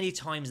 and many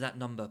times that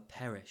number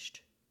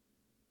perished.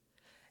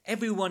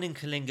 Everyone in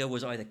Kalinga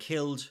was either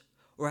killed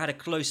or had a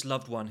close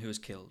loved one who was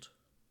killed.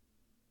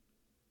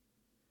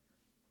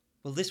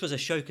 Well, this was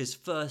Ashoka's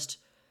first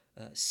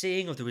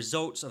seeing of the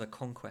results of a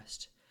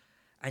conquest,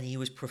 and he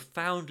was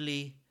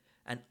profoundly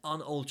and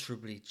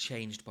unalterably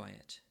changed by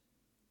it.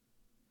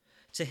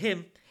 To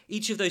him,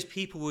 each of those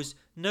people was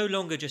no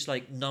longer just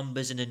like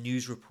numbers in a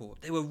news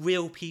report. They were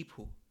real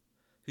people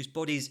whose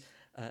bodies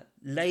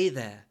lay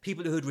there,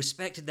 people who had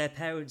respected their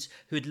parents,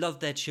 who had loved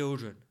their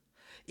children.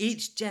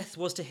 Each death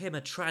was to him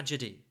a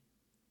tragedy,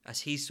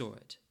 as he saw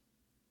it.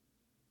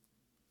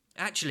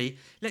 Actually,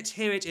 let's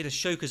hear it in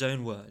Ashoka's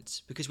own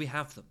words, because we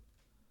have them.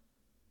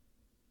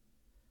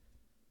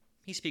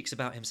 He speaks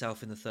about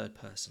himself in the 3rd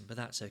person, but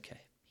that's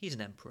okay. He's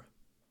an emperor.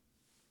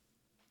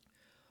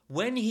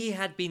 When he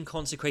had been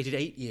consecrated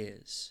 8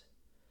 years,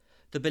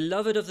 the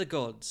beloved of the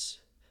gods,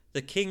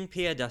 the king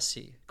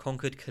Piyadasi,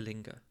 conquered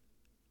Kalinga.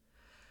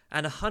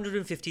 And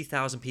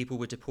 150,000 people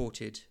were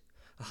deported,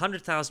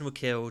 100,000 were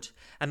killed,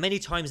 and many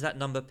times that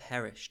number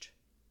perished.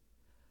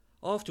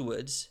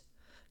 Afterwards,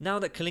 now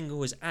that Kalinga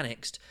was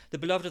annexed, the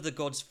beloved of the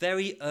gods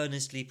very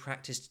earnestly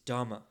practiced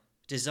Dharma,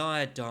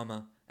 desired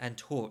Dharma, and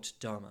taught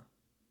Dharma.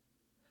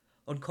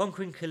 On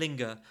conquering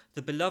Kalinga,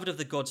 the beloved of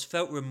the gods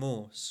felt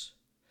remorse.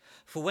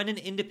 For when an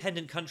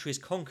independent country is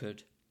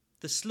conquered,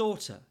 the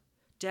slaughter,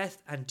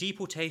 death and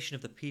deportation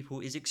of the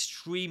people is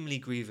extremely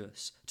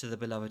grievous to the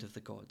beloved of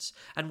the gods,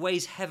 and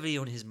weighs heavily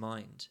on his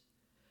mind.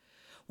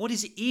 What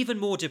is even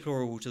more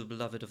deplorable to the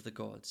beloved of the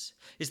gods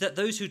is that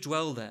those who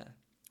dwell there,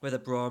 whether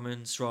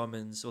Brahmins,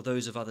 Sramans, or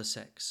those of other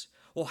sects,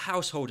 or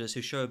householders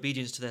who show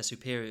obedience to their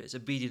superiors,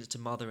 obedience to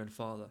mother and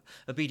father,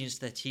 obedience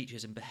to their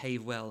teachers, and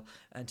behave well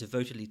and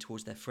devotedly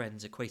towards their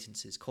friends,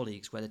 acquaintances,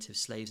 colleagues, relatives,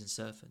 slaves, and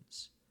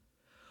servants.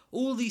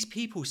 All these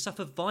people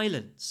suffer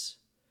violence,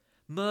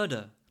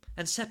 murder,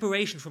 and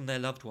separation from their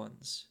loved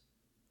ones.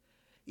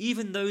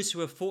 Even those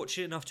who are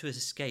fortunate enough to have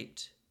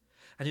escaped,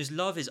 and whose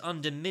love is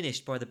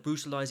undiminished by the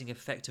brutalizing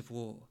effect of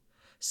war,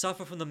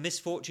 suffer from the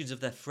misfortunes of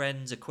their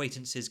friends,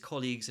 acquaintances,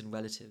 colleagues, and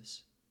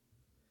relatives.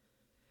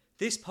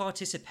 This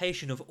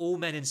participation of all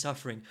men in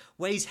suffering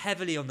weighs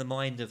heavily on the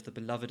mind of the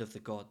beloved of the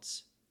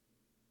gods.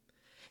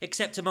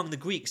 Except among the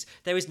Greeks,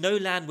 there is no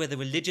land where the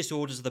religious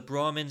orders of the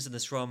Brahmins and the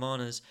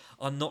Sramanas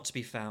are not to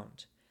be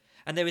found,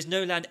 and there is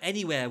no land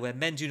anywhere where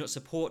men do not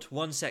support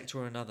one sect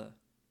or another.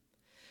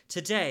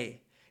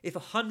 Today, if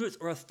 100th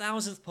or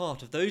 1,000th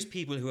part of those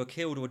people who were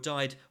killed or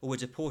died or were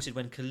deported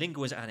when Kalinga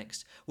was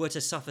annexed were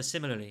to suffer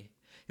similarly,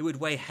 it would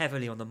weigh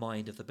heavily on the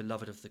mind of the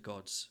beloved of the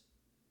gods.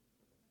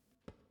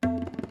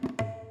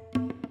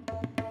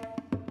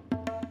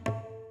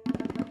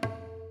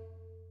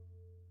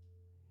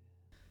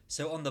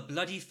 So on the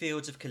bloody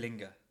fields of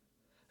Kalinga,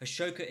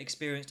 Ashoka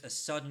experienced a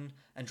sudden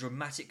and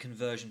dramatic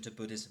conversion to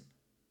Buddhism.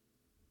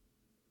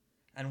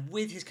 And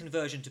with his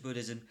conversion to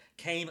Buddhism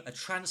came a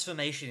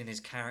transformation in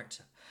his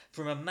character.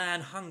 From a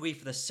man hungry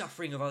for the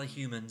suffering of other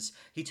humans,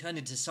 he turned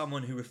into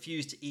someone who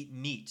refused to eat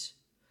meat.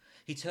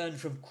 He turned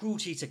from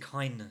cruelty to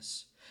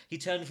kindness. He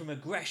turned from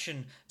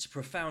aggression to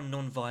profound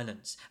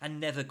non-violence, and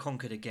never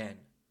conquered again.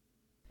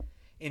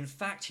 In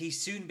fact, he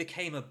soon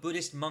became a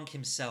Buddhist monk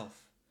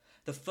himself,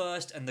 the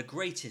first and the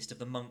greatest of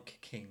the monk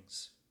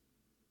kings.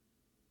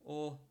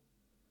 Or,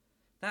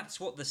 that's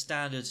what the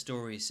standard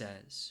story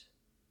says.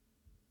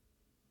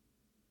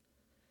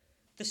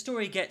 The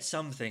story gets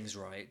some things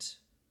right.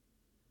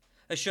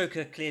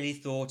 Ashoka clearly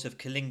thought of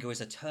Kalinga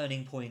as a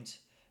turning point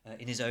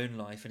in his own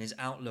life and his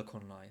outlook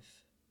on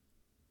life.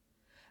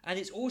 And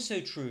it's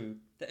also true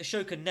that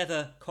Ashoka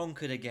never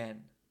conquered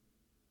again.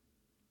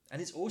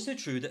 And it's also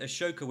true that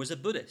Ashoka was a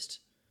Buddhist.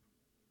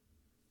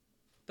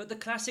 But the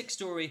classic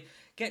story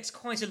gets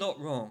quite a lot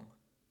wrong.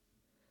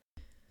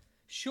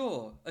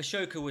 Sure,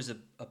 Ashoka was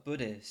a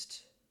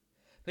Buddhist,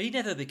 but he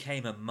never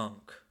became a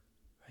monk.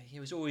 He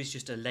was always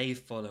just a lay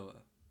follower.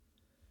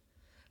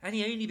 And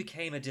he only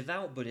became a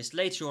devout Buddhist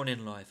later on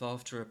in life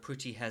after a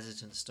pretty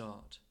hesitant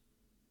start.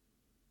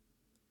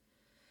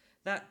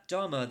 That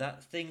Dhamma,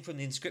 that thing from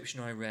the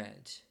inscription I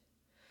read,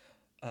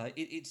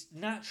 it's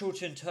natural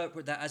to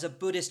interpret that as a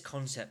Buddhist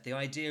concept, the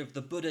idea of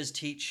the Buddha's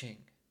teaching.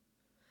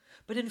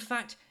 But in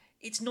fact,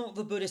 it's not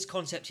the Buddhist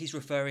concept he's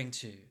referring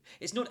to.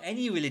 It's not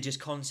any religious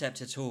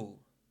concept at all.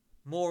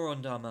 More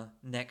on Dhamma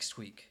next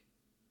week.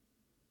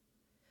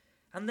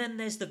 And then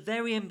there's the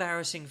very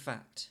embarrassing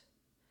fact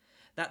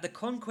that the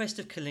conquest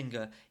of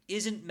Kalinga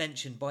isn't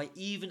mentioned by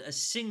even a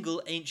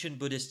single ancient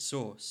Buddhist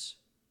source,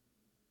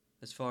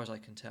 as far as I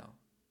can tell.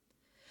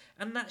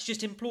 And that's just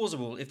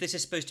implausible if this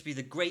is supposed to be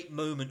the great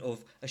moment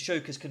of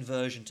Ashoka's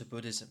conversion to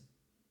Buddhism.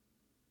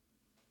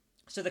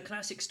 So the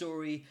classic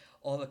story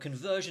of a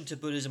conversion to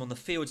Buddhism on the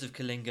fields of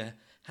Kalinga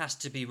has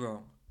to be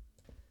wrong.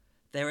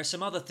 There are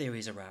some other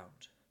theories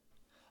around.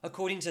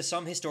 According to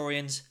some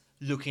historians,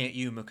 looking at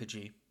you,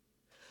 Mukherjee,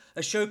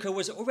 Ashoka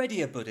was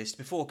already a Buddhist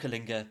before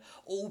Kalinga,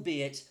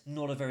 albeit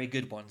not a very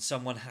good one,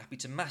 someone happy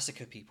to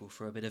massacre people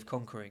for a bit of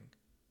conquering.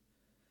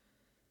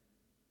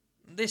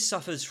 This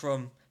suffers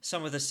from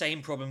some of the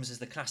same problems as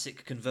the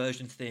classic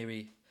conversion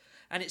theory,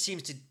 and it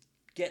seems to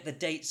get the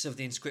dates of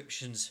the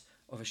inscriptions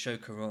of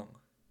Ashoka wrong.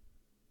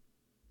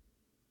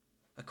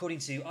 According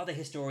to other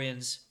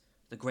historians,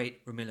 the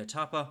great Ramila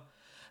Thapa,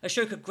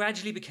 Ashoka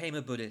gradually became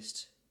a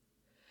Buddhist.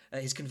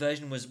 His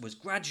conversion was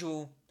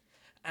gradual,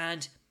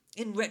 and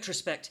in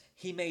retrospect,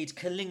 he made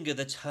Kalinga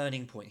the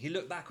turning point. He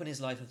looked back on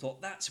his life and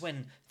thought, that's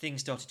when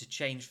things started to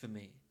change for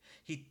me.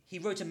 He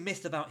wrote a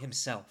myth about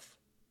himself.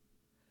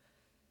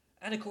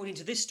 And according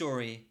to this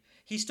story,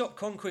 he stopped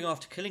conquering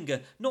after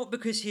Kalinga, not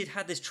because he had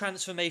had this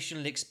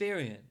transformational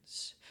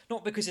experience,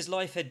 not because his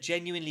life had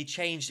genuinely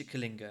changed at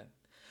Kalinga,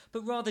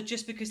 but rather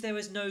just because there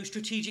was no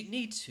strategic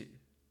need to.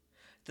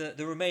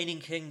 The remaining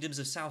kingdoms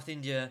of South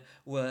India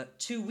were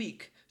too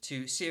weak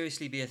to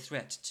seriously be a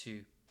threat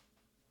to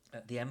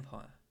the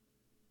empire.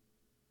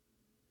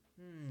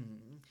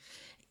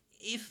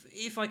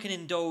 If I can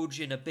indulge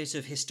in a bit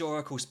of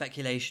historical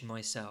speculation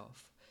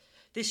myself,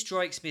 this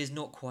strikes me as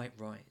not quite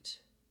right.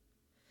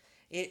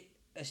 It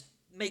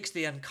makes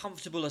the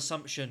uncomfortable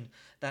assumption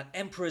that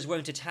emperors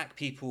won't attack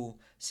people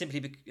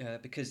simply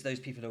because those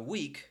people are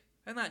weak,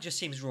 and that just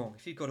seems wrong.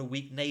 If you've got a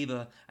weak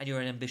neighbour and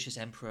you're an ambitious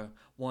emperor,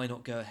 why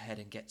not go ahead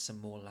and get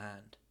some more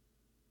land?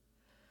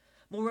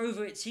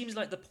 Moreover, it seems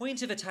like the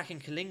point of attacking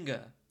Kalinga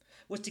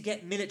was to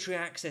get military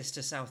access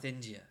to South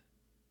India.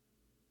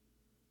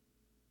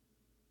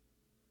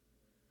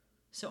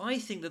 So I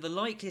think that the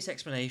likeliest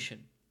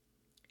explanation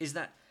is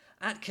that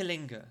at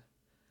Kalinga,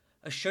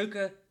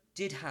 Ashoka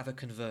did have a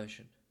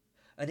conversion,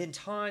 an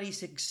entirely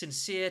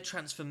sincere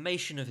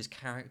transformation of his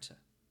character.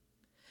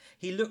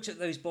 He looked at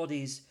those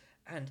bodies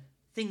and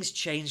things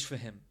changed for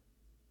him,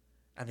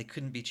 and they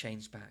couldn't be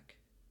changed back.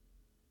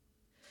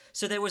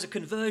 So there was a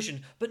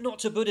conversion, but not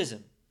to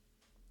Buddhism.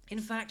 In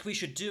fact, we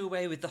should do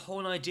away with the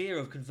whole idea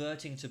of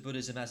converting to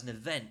Buddhism as an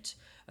event,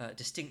 a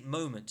distinct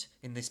moment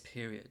in this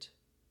period.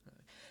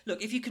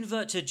 Look, if you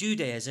convert to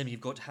Judaism, you've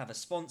got to have a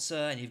sponsor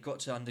and you've got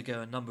to undergo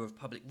a number of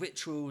public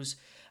rituals,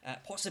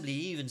 possibly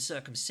even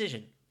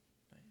circumcision.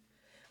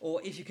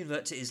 Or if you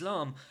convert to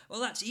Islam, well,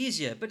 that's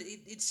easier, but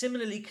it's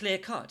similarly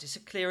clear-cut. It's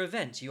a clear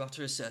event. You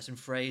utter a certain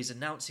phrase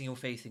announcing your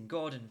faith in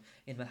God and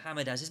in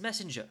Muhammad as his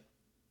messenger.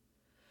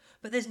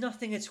 But there's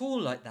nothing at all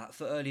like that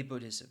for early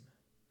Buddhism.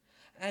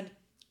 And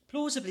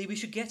Plausibly, we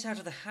should get out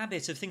of the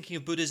habit of thinking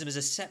of Buddhism as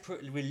a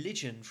separate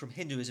religion from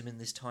Hinduism in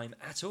this time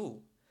at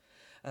all,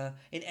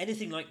 in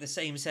anything like the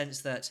same sense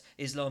that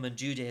Islam and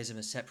Judaism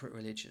are separate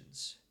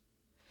religions.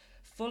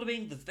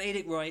 Following the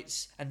Vedic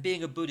rites and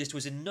being a Buddhist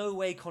was in no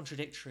way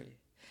contradictory,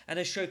 and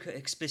Ashoka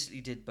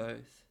explicitly did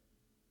both.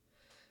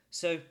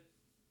 So,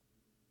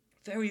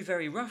 very,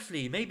 very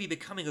roughly, maybe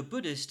becoming a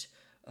Buddhist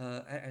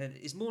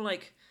is more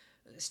like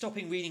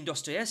stopping reading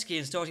Dostoevsky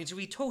and starting to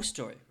read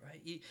Tolstoy,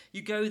 right?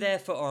 You go there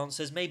for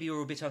answers, maybe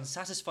you're a bit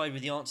unsatisfied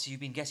with the answer you've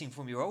been getting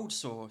from your old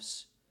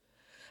source.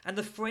 And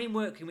the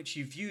framework in which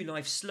you view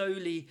life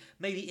slowly,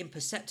 maybe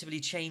imperceptibly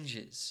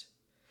changes.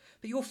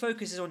 But your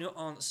focus is on your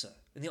answer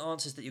and the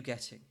answers that you're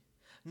getting,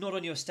 not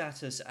on your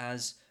status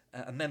as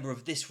a member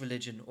of this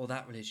religion or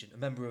that religion, a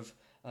member of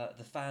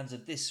the fans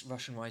of this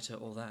Russian writer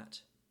or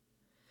that.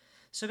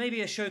 So maybe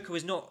Ashoka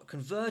was not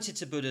converted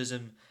to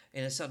Buddhism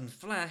in a sudden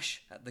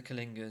flash at the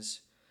Kalingas.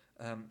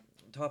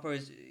 Tapa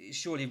is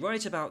surely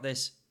right about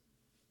this,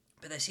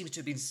 but there seems to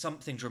have been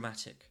something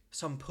dramatic,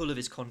 some pull of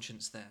his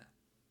conscience there.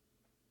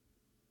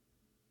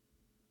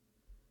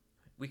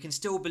 We can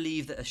still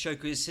believe that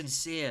Ashoka is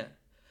sincere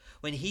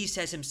when he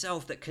says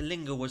himself that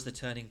Kalinga was the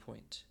turning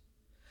point.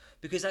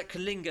 Because at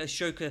Kalinga,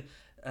 Ashoka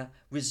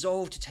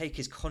resolved to take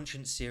his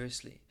conscience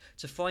seriously,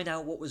 to find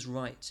out what was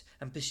right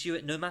and pursue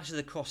it no matter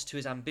the cost to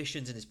his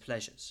ambitions and his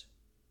pleasures.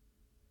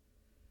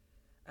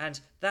 And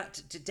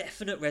that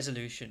definite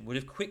resolution would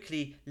have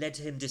quickly led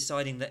to him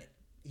deciding that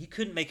he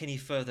couldn't make any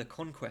further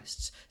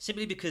conquests,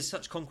 simply because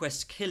such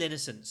conquests kill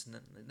innocence and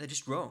they're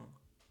just wrong.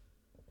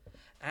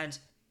 And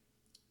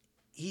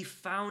he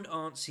found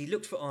answers, he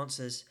looked for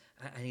answers,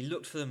 and he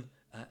looked for them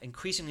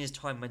increasingly as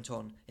time went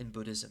on in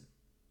Buddhism.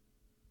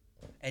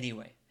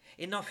 Anyway,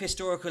 enough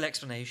historical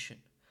explanation.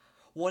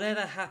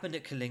 Whatever happened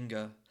at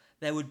Kalinga,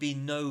 there would be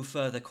no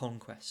further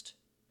conquest.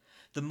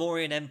 The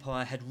Mauryan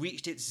Empire had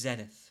reached its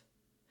zenith.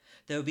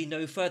 There would be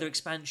no further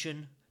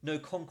expansion, no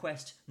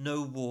conquest,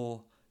 no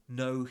war,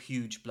 no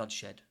huge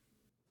bloodshed.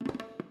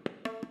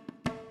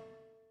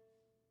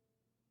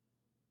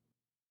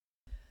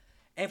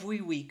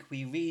 Every week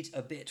we read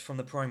a bit from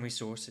the primary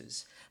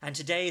sources, and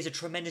today is a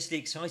tremendously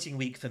exciting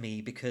week for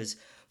me because,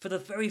 for the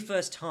very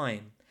first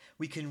time,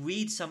 we can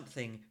read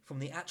something from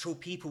the actual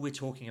people we're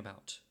talking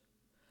about.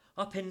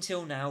 Up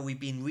until now, we've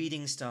been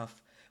reading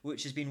stuff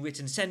which has been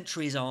written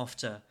centuries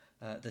after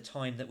the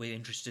time that we're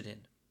interested in.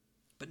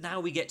 But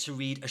now we get to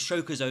read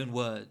Ashoka's own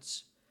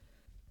words.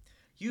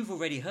 You've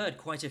already heard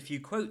quite a few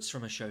quotes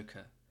from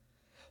Ashoka,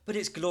 but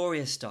it's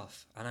glorious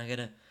stuff, and I'm going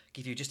to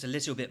give you just a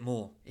little bit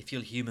more, if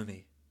you'll humour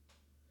me.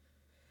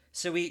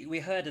 So we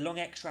heard a long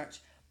extract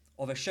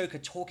of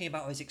Ashoka talking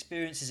about his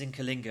experiences in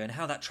Kalinga and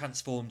how that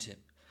transformed him,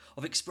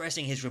 of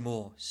expressing his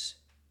remorse.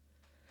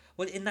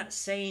 Well, in that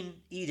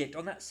same edict,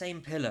 on that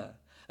same pillar,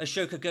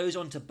 Ashoka goes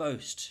on to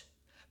boast,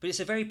 but it's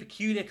a very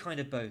peculiar kind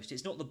of boast.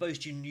 It's not the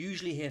boast you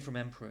usually hear from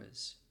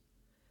emperors.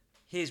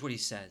 Here's what he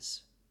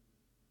says.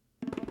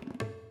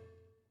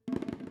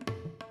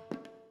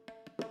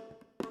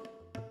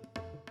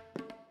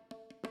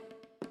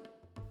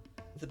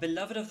 The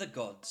beloved of the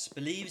gods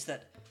believes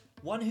that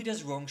one who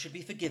does wrong should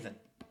be forgiven,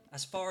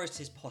 as far as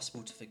it is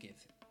possible to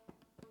forgive.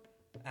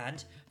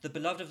 And the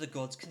beloved of the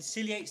gods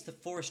conciliates the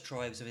forest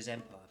tribes of his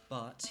empire,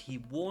 but he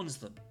warns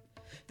them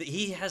that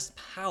he has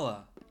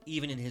power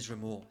even in his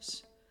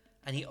remorse,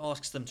 and he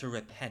asks them to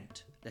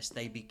repent lest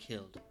they be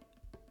killed.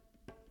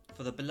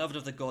 For the beloved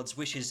of the gods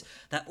wishes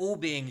that all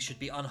beings should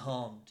be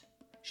unharmed,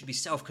 should be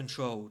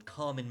self-controlled,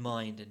 calm in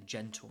mind and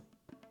gentle.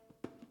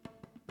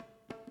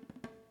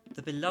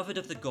 The beloved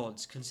of the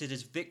gods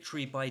considers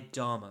victory by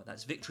dharma,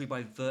 that's victory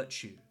by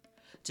virtue,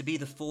 to be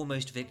the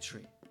foremost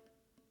victory.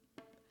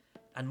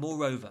 And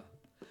moreover,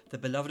 the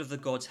beloved of the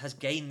gods has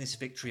gained this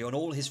victory on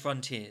all his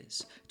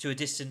frontiers to a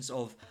distance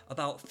of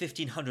about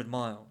 1,500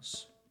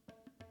 miles.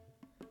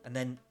 And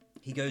then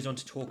he goes on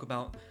to talk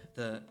about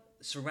the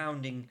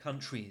surrounding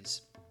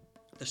countries,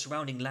 the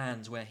surrounding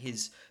lands where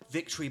his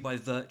victory by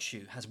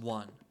virtue has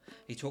won.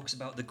 He talks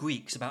about the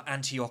Greeks, about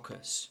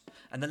Antiochus,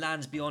 and the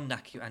lands beyond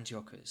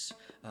Antiochus,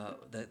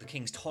 the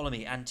kings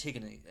Ptolemy,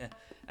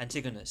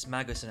 Antigonus,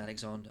 Magus and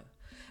Alexander.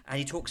 And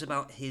he talks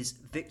about his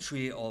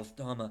victory of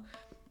Dharma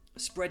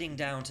spreading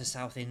down to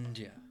South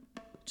India,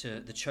 to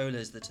the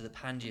Cholas, to the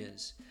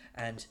Pandyas,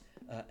 and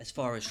as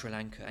far as Sri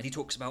Lanka. And he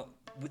talks about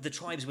the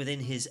tribes within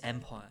his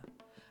empire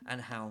and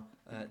how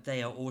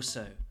they are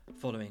also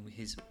following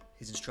his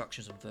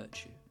instructions on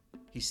virtue.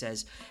 He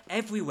says,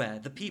 everywhere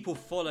the people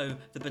follow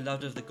the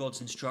beloved of the gods'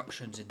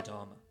 instructions in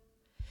Dharma.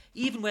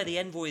 Even where the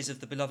envoys of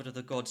the beloved of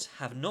the gods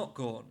have not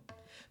gone,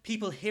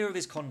 people hear of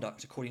his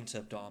conduct according to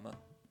Dharma,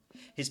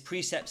 his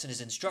precepts and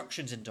his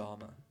instructions in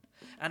Dharma,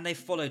 and they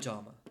follow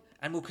Dharma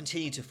and will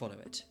continue to follow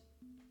it.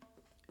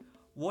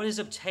 What is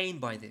obtained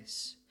by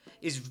this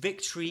is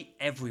victory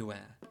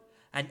everywhere,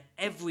 and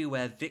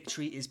everywhere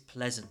victory is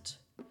pleasant.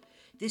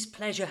 This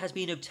pleasure has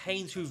been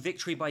obtained through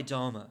victory by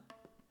Dharma,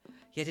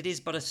 yet it is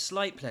but a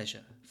slight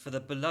pleasure, for the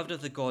beloved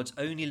of the gods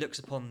only looks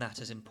upon that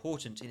as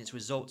important in its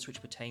results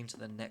which pertain to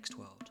the next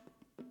world.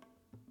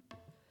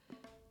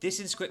 This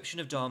inscription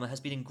of Dharma has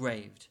been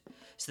engraved,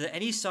 so that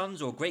any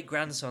sons or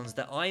great-grandsons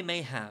that I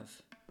may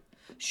have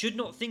should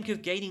not think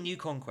of gaining new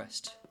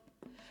conquest,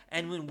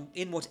 and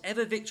in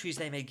whatever victories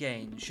they may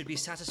gain, should be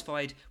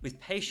satisfied with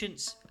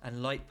patience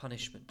and light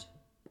punishment.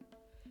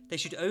 They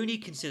should only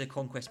consider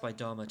conquest by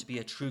Dharma to be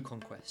a true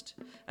conquest,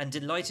 and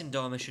delight in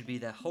Dharma should be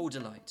their whole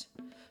delight,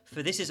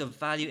 for this is of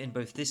value in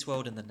both this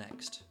world and the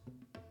next.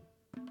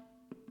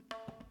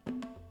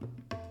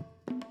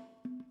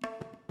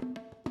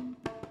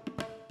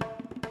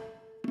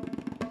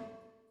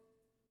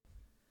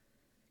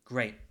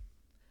 Great.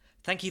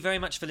 Thank you very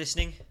much for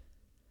listening.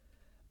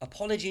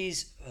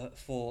 Apologies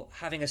for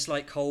having a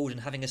slight cold and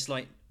having a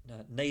slight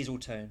nasal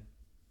tone.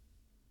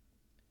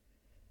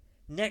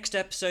 Next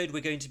episode,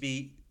 we're going to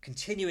be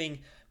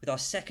continuing with our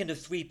second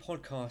of 3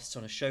 podcasts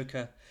on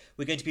Ashoka.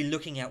 We're going to be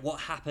looking at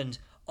what happened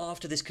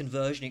after this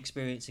conversion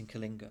experience in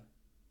Kalinga.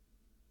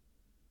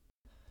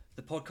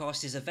 The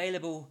podcast is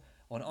available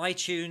on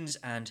iTunes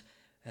and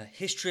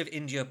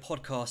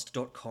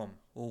historyofindiapodcast.com,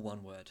 all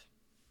one word.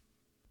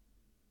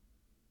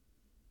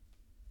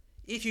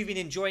 If you've been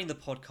enjoying the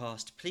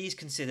podcast, please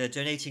consider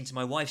donating to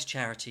my wife's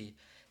charity.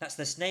 That's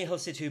the Snehal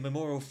Sidhu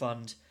Memorial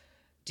Fund.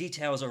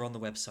 Details are on the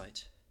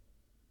website.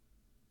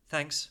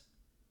 Thanks.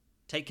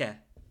 Take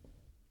care.